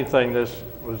recall, the main thing this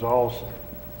was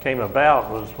came about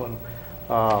was when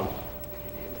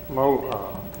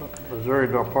Missouri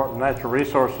Department of Natural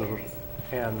Resources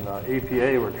and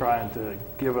EPA were trying to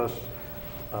give us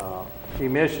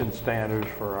emission standards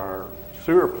for our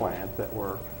sewer plant that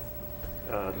were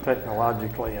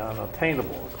technologically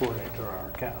unattainable according to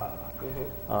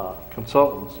our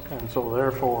consultants. And so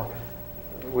therefore,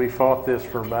 we fought this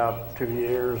for about 2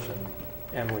 years,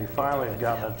 and we finally have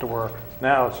gotten it to where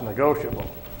now it's negotiable.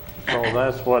 So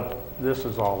that's what this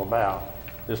is all about,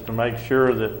 is to make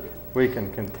sure that we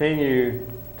can continue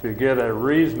to get a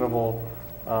reasonable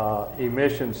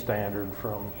emission standard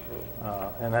from,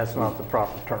 and that's not the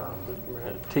proper term,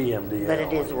 but TMDL. But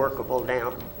it is workable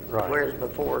now. Right. Whereas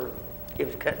before, it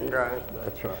was cut and dry.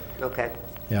 That's right. Okay.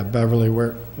 Yeah, Beverly,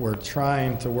 we're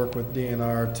trying to work with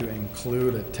DNR to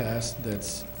include a test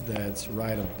that's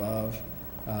right above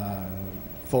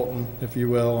Fulton, if you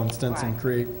will, on Stinson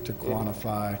Creek to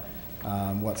quantify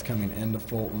what's coming into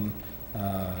Fulton,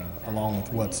 along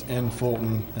with what's in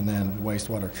Fulton, and then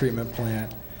wastewater treatment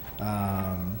plant.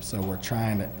 So we're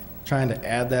trying to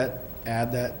add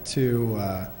that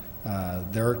to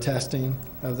their testing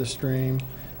of the stream,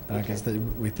 because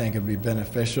we think it'd be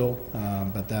beneficial,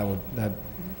 but that's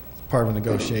part of a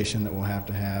negotiation that we'll have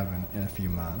to have in a few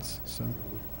months. So.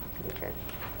 Okay.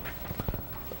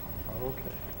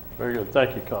 Okay. Very good.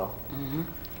 Thank you, Carl.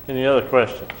 Any other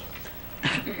questions?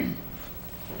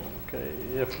 Okay.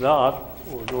 If not,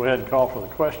 we'll go ahead and call for the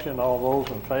question. All those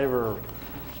in favor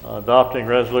of adopting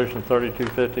Resolution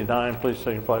 3259, please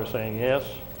signify by saying yes.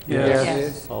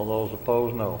 Yes. All those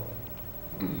opposed, no.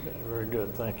 Okay, very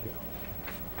good. Thank you.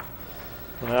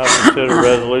 We'll now consider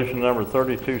resolution number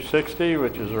 3260,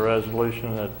 which is a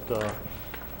resolution that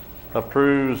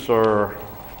approves or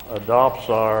adopts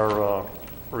our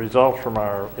results from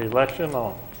our election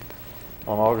on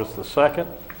August the 2nd.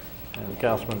 And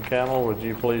Councilman Cannell, would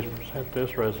you please present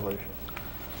this resolution?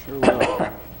 Sure will.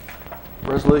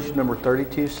 Resolution number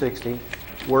 3260,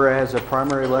 whereas a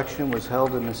primary election was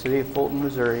held in the city of Fulton,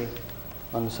 Missouri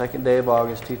on the 2nd day of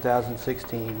August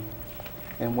 2016,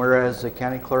 and whereas the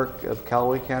county clerk of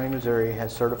Callaway County, Missouri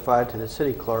has certified to the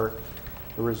city clerk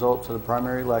the results of the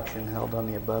primary election held on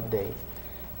the above date,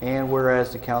 and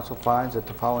whereas the council finds that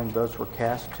the following votes were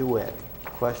cast to wit.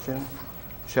 Question: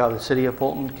 shall the city of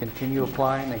Fulton continue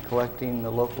applying and collecting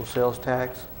the local sales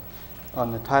tax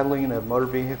on the titling of motor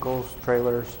vehicles,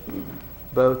 trailers,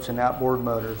 boats, and outboard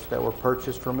motors that were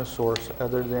purchased from a source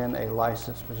other than a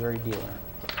licensed Missouri dealer?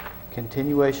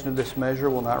 Continuation of this measure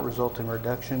will not result in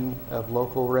reduction of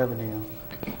local revenue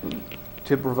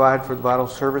to provide for the vital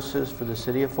services for the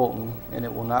city of Fulton, and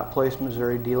it will not place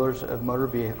Missouri dealers of motor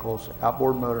vehicles,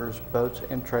 outboard motors, boats,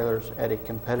 and trailers at a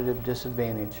competitive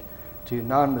disadvantage to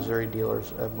non-Missouri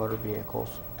dealers of motor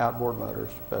vehicles, outboard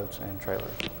motors, boats, and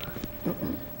trailers.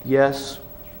 Yes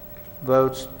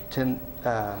votes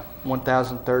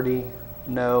 1,030,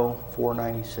 no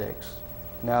 496.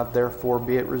 Now therefore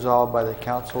be it resolved by the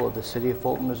council of the city of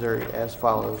Fulton, Missouri as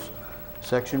follows.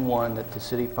 Section 1, that the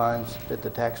city finds that the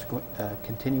tax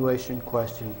continuation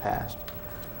question passed.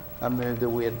 I move that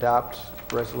we adopt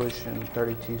resolution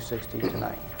 3260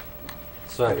 tonight.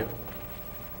 Second.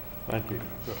 Thank you.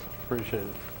 Appreciate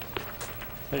it. I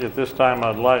think at this time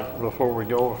I'd like, before we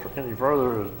go any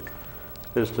further,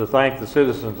 is to thank the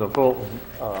citizens of Fulton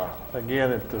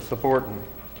again to supporting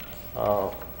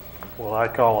what I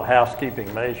call a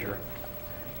housekeeping measure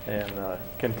and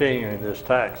continuing this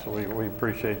tax. We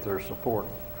appreciate their support.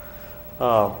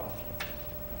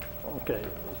 Okay,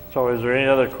 so is there any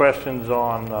other questions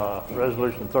on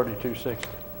resolution 3260?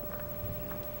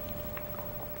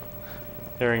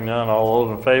 Hearing none, all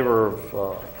those in favor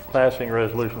of passing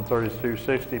resolution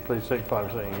 3260, please signify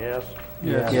by saying yes.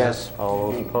 Yes. Yes.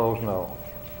 All those opposed, no.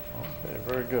 Okay,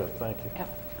 very good, thank you. Yep.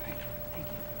 Right. Thank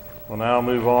you. We'll now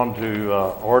move on to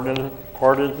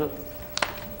ordinances.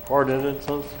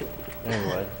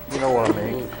 Anyway, you know what I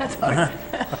mean.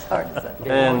 That's hard to say.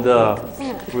 And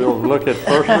we'll look at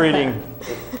first reading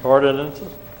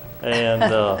ordinances.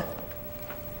 And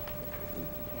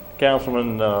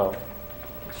Councilman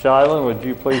Shilen, would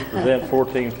you please present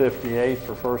 1458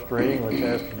 for first reading, which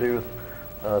has to do with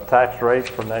tax rates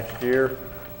for next year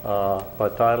by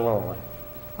title only.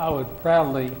 I would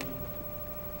proudly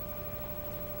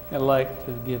elect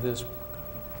to give this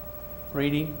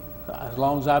reading. As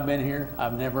long as I've been here,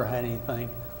 I've never had anything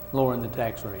lowering the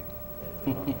tax rate.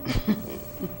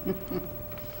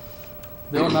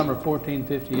 Bill number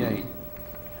 1458,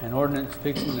 an ordinance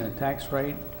fixing the tax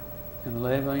rate and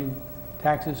levying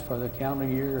taxes for the calendar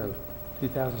year of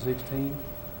 2016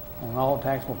 on all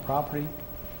taxable property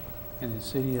in the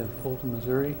city of Fulton,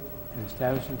 Missouri, and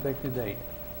establish an effective date.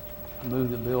 I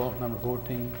move that bill number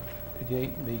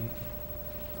 1458 be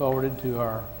forwarded to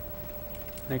our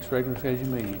next regular scheduled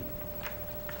meeting.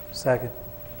 Second.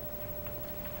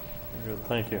 Very good,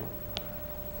 thank you.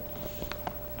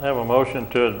 Have a motion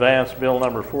to advance bill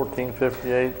number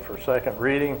 1458 for second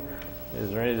reading.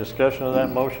 Is there any discussion of that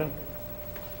motion?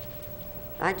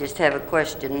 I just have a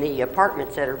question. The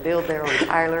apartments that are built there on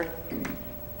Tyler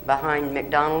behind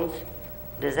McDonald's,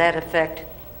 does that affect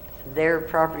their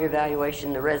property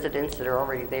evaluation, the residents that are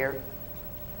already there?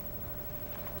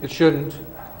 It shouldn't.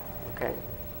 Okay.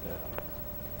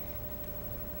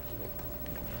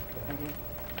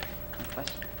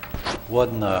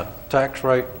 Wasn't the tax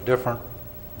rate different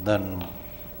than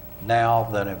now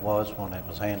than it was when it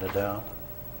was handed down?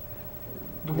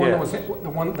 The one that was, Yes.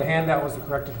 the handout was the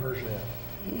corrected version.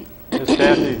 Ms.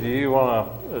 Kathy, do you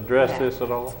want to address this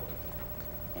at all?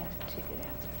 Yeah, she could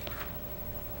answer.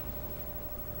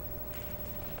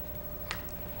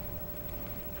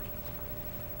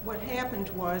 What happened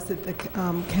was that the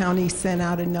county sent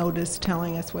out a notice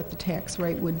telling us what the tax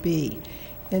rate would be.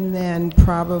 And then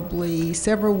probably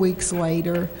several weeks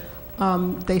later,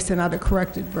 they sent out a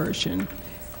corrected version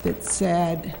that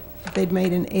said they'd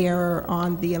made an error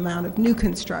on the amount of new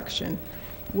construction,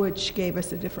 which gave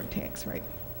us a different tax rate.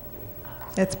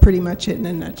 That's pretty much it in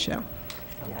a nutshell.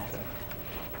 Very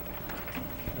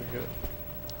good.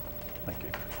 Thank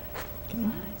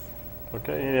you.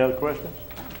 Okay, any other questions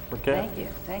for Kathy?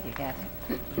 Thank you, Kathy.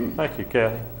 Thank you,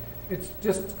 Kathy.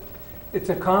 It's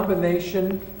a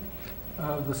combination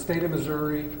of the state of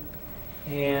Missouri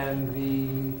and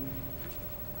the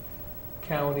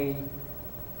county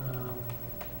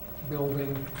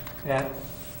building that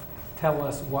tell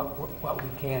us what we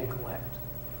can collect.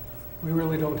 We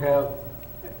really don't have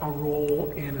a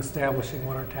role in establishing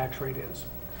what our tax rate is.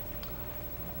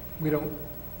 We don't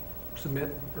submit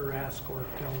or ask or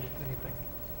tell anything.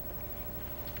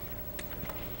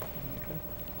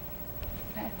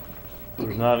 If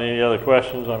there's not any other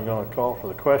questions, I'm going to call for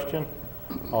the question.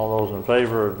 All those in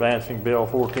favor of advancing Bill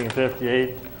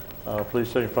 1458, please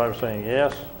signify by saying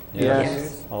yes.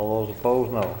 Yes. All those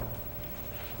opposed, no.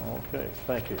 Okay,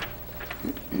 thank you.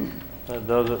 That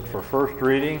does it for first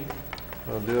reading.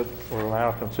 We'll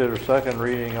now consider second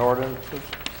reading ordinances,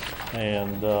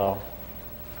 and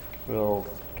we'll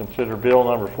consider bill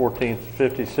number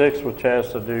 1456, which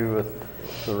has to do with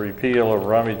the repeal of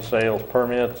rummage sales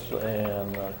permits.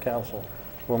 And Councilwoman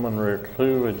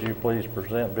Reclue, would you please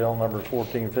present bill number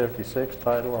 1456,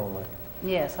 title only?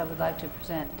 Yes, I would like to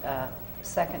present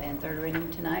second and third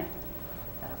reading tonight.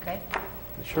 Okay.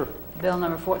 Sure. Bill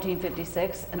number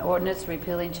 1456, an ordinance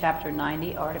repealing Chapter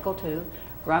 90, Article 2,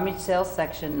 rummage sales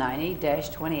section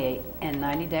 90-28 and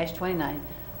 90-29,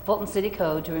 Fulton City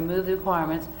Code, to remove the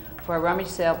requirements for a rummage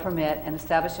sale permit and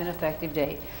establish an effective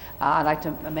date. I'd like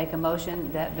to make a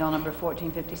motion that bill number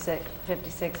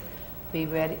 1456 be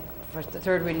ready for the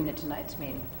third reading at tonight's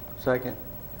meeting. Second.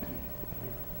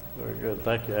 Very good,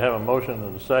 thank you. I have a motion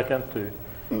and a second to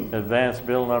advance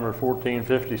bill number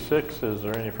 1456. Is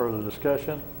there any further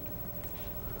discussion?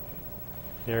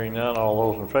 Hearing none,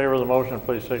 all those in favor of the motion,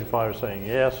 please signify by saying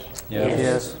yes.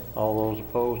 Yes. All those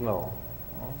opposed, no.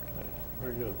 Okay,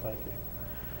 very good, thank you.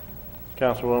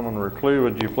 Councilwoman Reclue,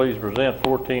 would you please present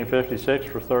 1456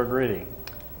 for third reading?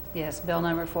 Yes, bill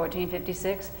number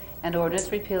 1456, an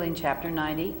ordinance repealing Chapter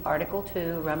 90, Article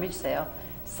 2, rummage sale,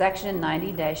 section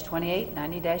 90-28,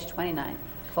 90-29,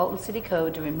 Fulton City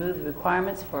Code, to remove the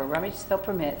requirements for a rummage sale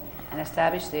permit and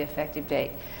establish the effective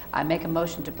date. I make a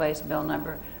motion to place bill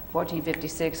number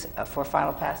 1456 for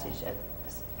final passage at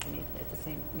the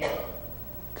same meeting.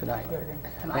 Tonight.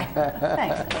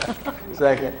 Thanks.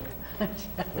 Second.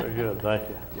 Very good, thank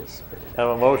you. Have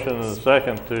a motion and a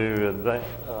second to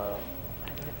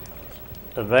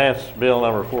advance bill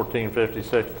number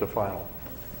 1456 to final.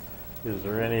 Is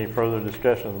there any further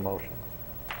discussion of the motion?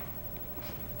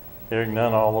 Hearing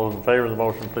none, all those in favor of the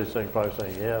motion, please signify by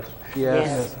saying yes.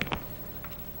 Yes.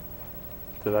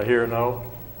 Did I hear a no?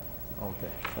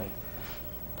 Okay, thank you.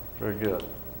 Very good.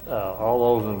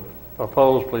 All those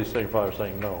opposed, please signify by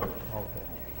saying no.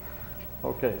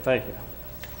 Okay. Okay, thank you.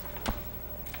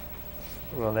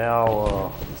 Well,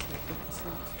 now,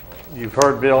 you've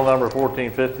heard bill number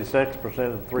 1456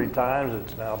 presented 3 times.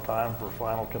 It's now time for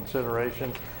final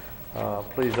consideration.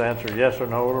 Please answer yes or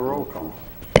no to roll call.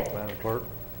 Madam Clerk.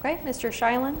 Okay, Mr.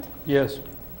 Shyland? Yes.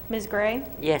 Ms. Gray?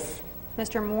 Yes.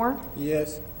 Mr. Moore?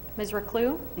 Yes. Ms.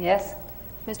 Reclue? Yes?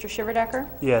 Mr. Shiverdecker?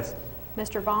 Yes.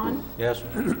 Mr. Vaughn? Yes?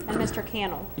 And Mr.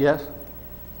 Cannell? Yes.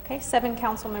 Okay, 7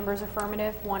 council members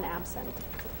affirmative, 1 absent.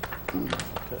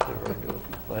 Okay, very good.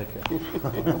 Thank you.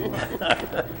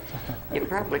 It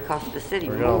probably cost the city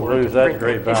We're more. going to lose that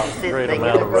great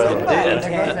amount of revenue.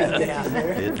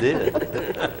 It did.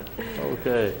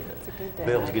 Okay. It's a good day.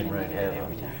 Bill's getting ready to have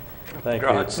Thank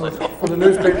you. For the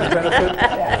newspaper's benefit,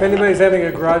 if anybody's having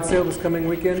a garage sale this coming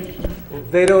weekend,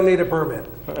 they don't need a permit.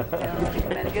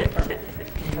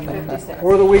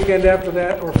 Or the weekend after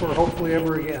that, or for hopefully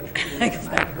ever again.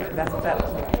 Exactly, that's what that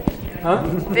was. Huh?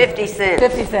 50 cents.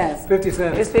 50 cents. 50 It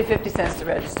cents. used to be 50 cents to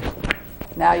register.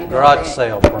 Now you. Garage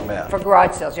sale permit. For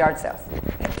garage sales, yard sales.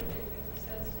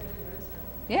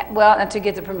 Yeah, well, and to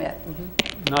get the permit.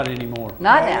 Not anymore.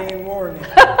 Not now. Anymore.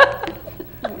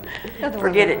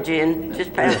 Forget it, Jen.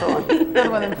 Just pass on. Another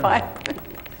one than five.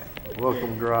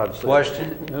 Welcome garage sale.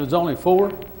 Question? It was only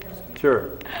 4?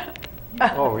 Sure.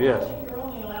 Oh, yes. You're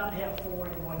only allowed to have 4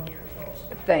 in 1 year, folks.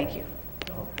 Thank you.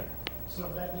 Okay.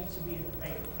 So that needs to be in the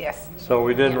paper. Yes. So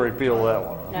we didn't repeal that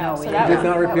one. No, we so that Did was,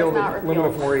 not that was repeal not the limit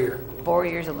of repealed. 4 year. 4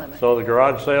 years of limit. So the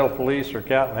garage sale police are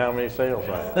counting how many sales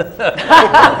I have.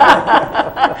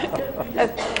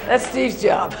 That's Steve's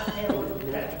job.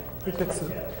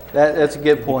 That's a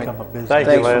good point. Thank you,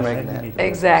 Thanks for Les. making that.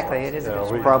 Exactly, it is. Yeah,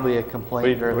 It's probably a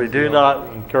complaint. We do not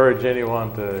encourage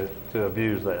anyone to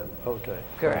abuse that. Okay.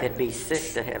 Correct. It'd be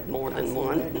sick to have more than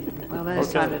one. Well, then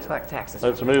it's time to collect taxes.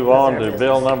 Let's move on to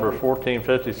bill number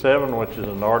 1457, which is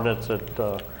an ordinance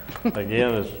that,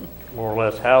 again, is more or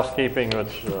less housekeeping,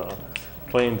 which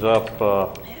cleans up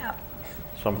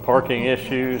some parking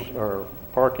issues or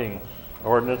parking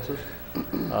ordinances.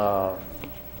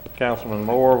 Councilman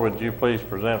Moore, would you please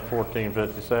present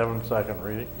 1457, second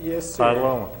reading? Yes, sir. Title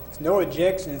only. If no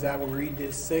objections, I will read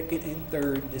this second and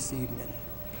third this evening.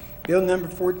 Bill number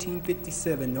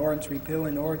 1457, ordinance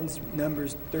repealing ordinance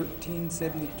numbers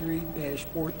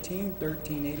 1373-14,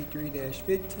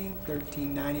 1383-15,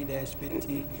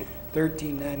 1390-15,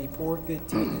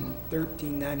 1394-15, and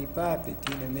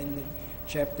 1395-15, amending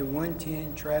Chapter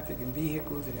 110, Traffic and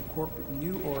Vehicles, and incorporate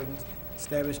new ordinance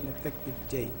establishing effective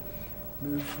date.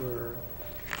 Move for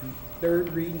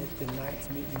third reading at tonight's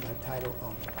meeting by title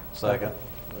only. Second.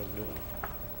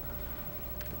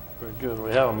 Very good.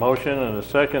 We have a motion and a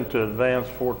second to advance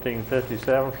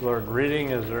 1457 for third reading.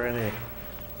 Is there any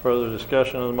further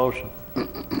discussion of the motion?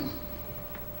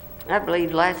 I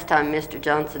believe last time Mr.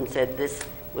 Johnson said this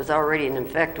was already in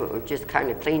effect, we're just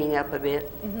kind of cleaning up a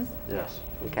bit. Yes.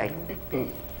 Okay.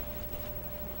 Okay,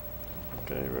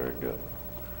 very good.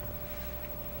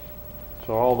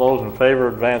 So all those in favor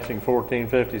of advancing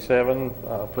 1457,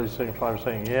 please signify by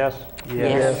saying yes.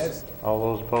 Yes. All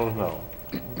those opposed, no.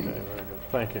 Okay, very good.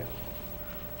 Thank you.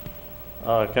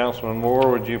 Councilman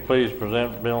Moore, would you please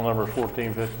present bill number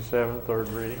 1457, third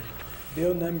reading?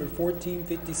 Bill number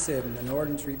 1457, an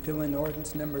ordinance repealing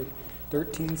ordinance number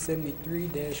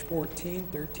 1373-14,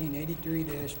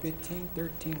 1383-15,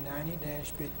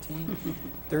 1390-15,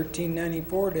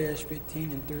 1394-15,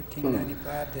 and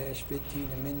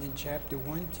 1395-15, amending Chapter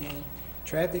 110,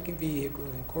 Traffic and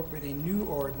Vehicles, incorporate a new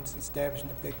ordinance establishing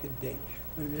effective date.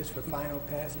 Move this for final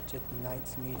passage at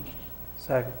tonight's meeting.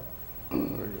 Second.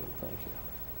 Very good, thank you.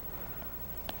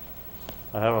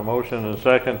 I have a motion and a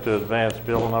second to advance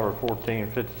bill number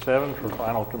 1457 for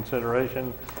final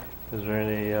consideration. Is there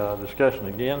any discussion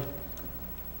again?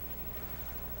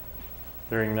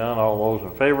 Hearing none, all those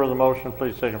in favor of the motion,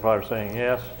 please signify by saying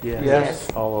yes. Yes.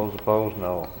 All those opposed,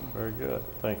 no. Very good,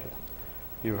 thank you.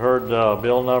 You've heard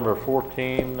bill number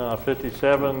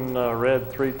 1457 read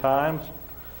 3 times,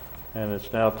 and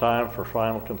it's now time for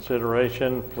final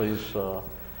consideration. Please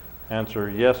answer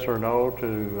yes or no to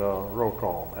roll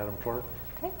call. Madam Clerk?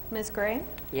 Okay, Ms. Gray,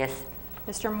 Yes.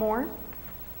 Mr. Moore,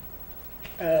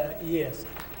 Yes.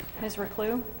 Ms.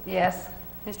 Reclue, Yes.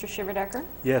 Mr. Shiverdecker,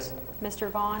 Yes. Mr.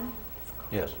 Vaughn,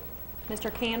 Yes.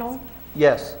 Mr. Cannell,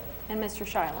 Yes. and Mr.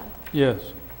 Shiland.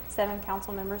 Yes. 7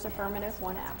 council members affirmative,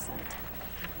 1 absent.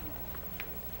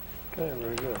 Okay,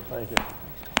 very good, thank you.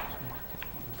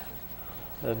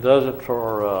 That does it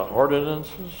for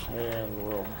ordinances,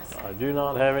 and I do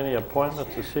not have any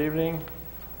appointments this evening.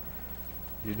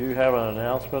 You do have an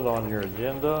announcement on your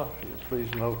agenda. If you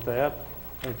please note that.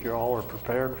 I think you all are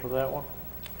prepared for that one.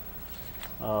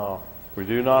 We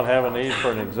do not have a need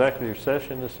for an executive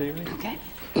session this evening. Okay.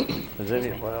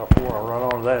 Well, before I run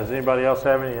on to that, does anybody else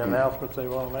have any announcements they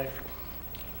want to make?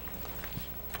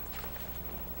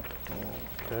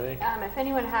 Okay. If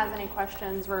anyone has any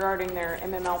questions regarding their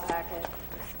MML packet,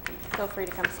 feel free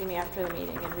to come see me after the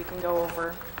meeting and we can go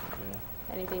over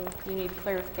anything you need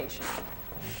clarification on.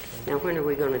 Now, when are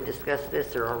we going to discuss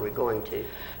this, or are we going to?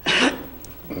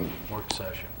 Work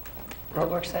session.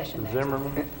 Work session next.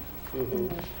 Zimmerman?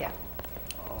 Yeah.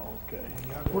 Okay.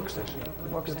 Work session.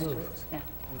 Work session, yeah.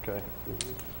 Okay.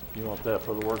 You want that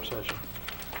for the work session?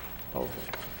 Okay.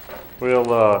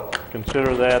 We'll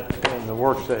consider that in the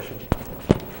work session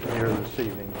here this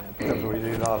evening because we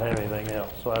do not have anything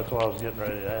else. So that's what I was getting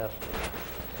ready to ask.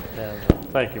 And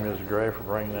thank you, Ms. Gray, for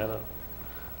bringing that up.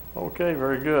 Okay,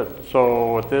 very good.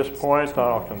 So at this point,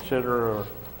 I'll consider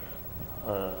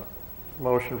a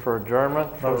motion for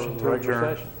adjournment for Motion the to regular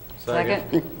adjourn. session.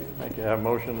 Second. Thank you. I have a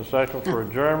motion and a second for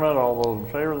adjournment. All those in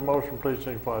favor of the motion, please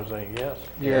signify by saying yes.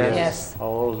 Yes.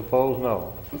 All those opposed,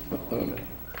 no. Okay.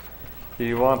 Do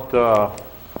you want a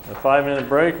 5-minute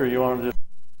break, or you want to just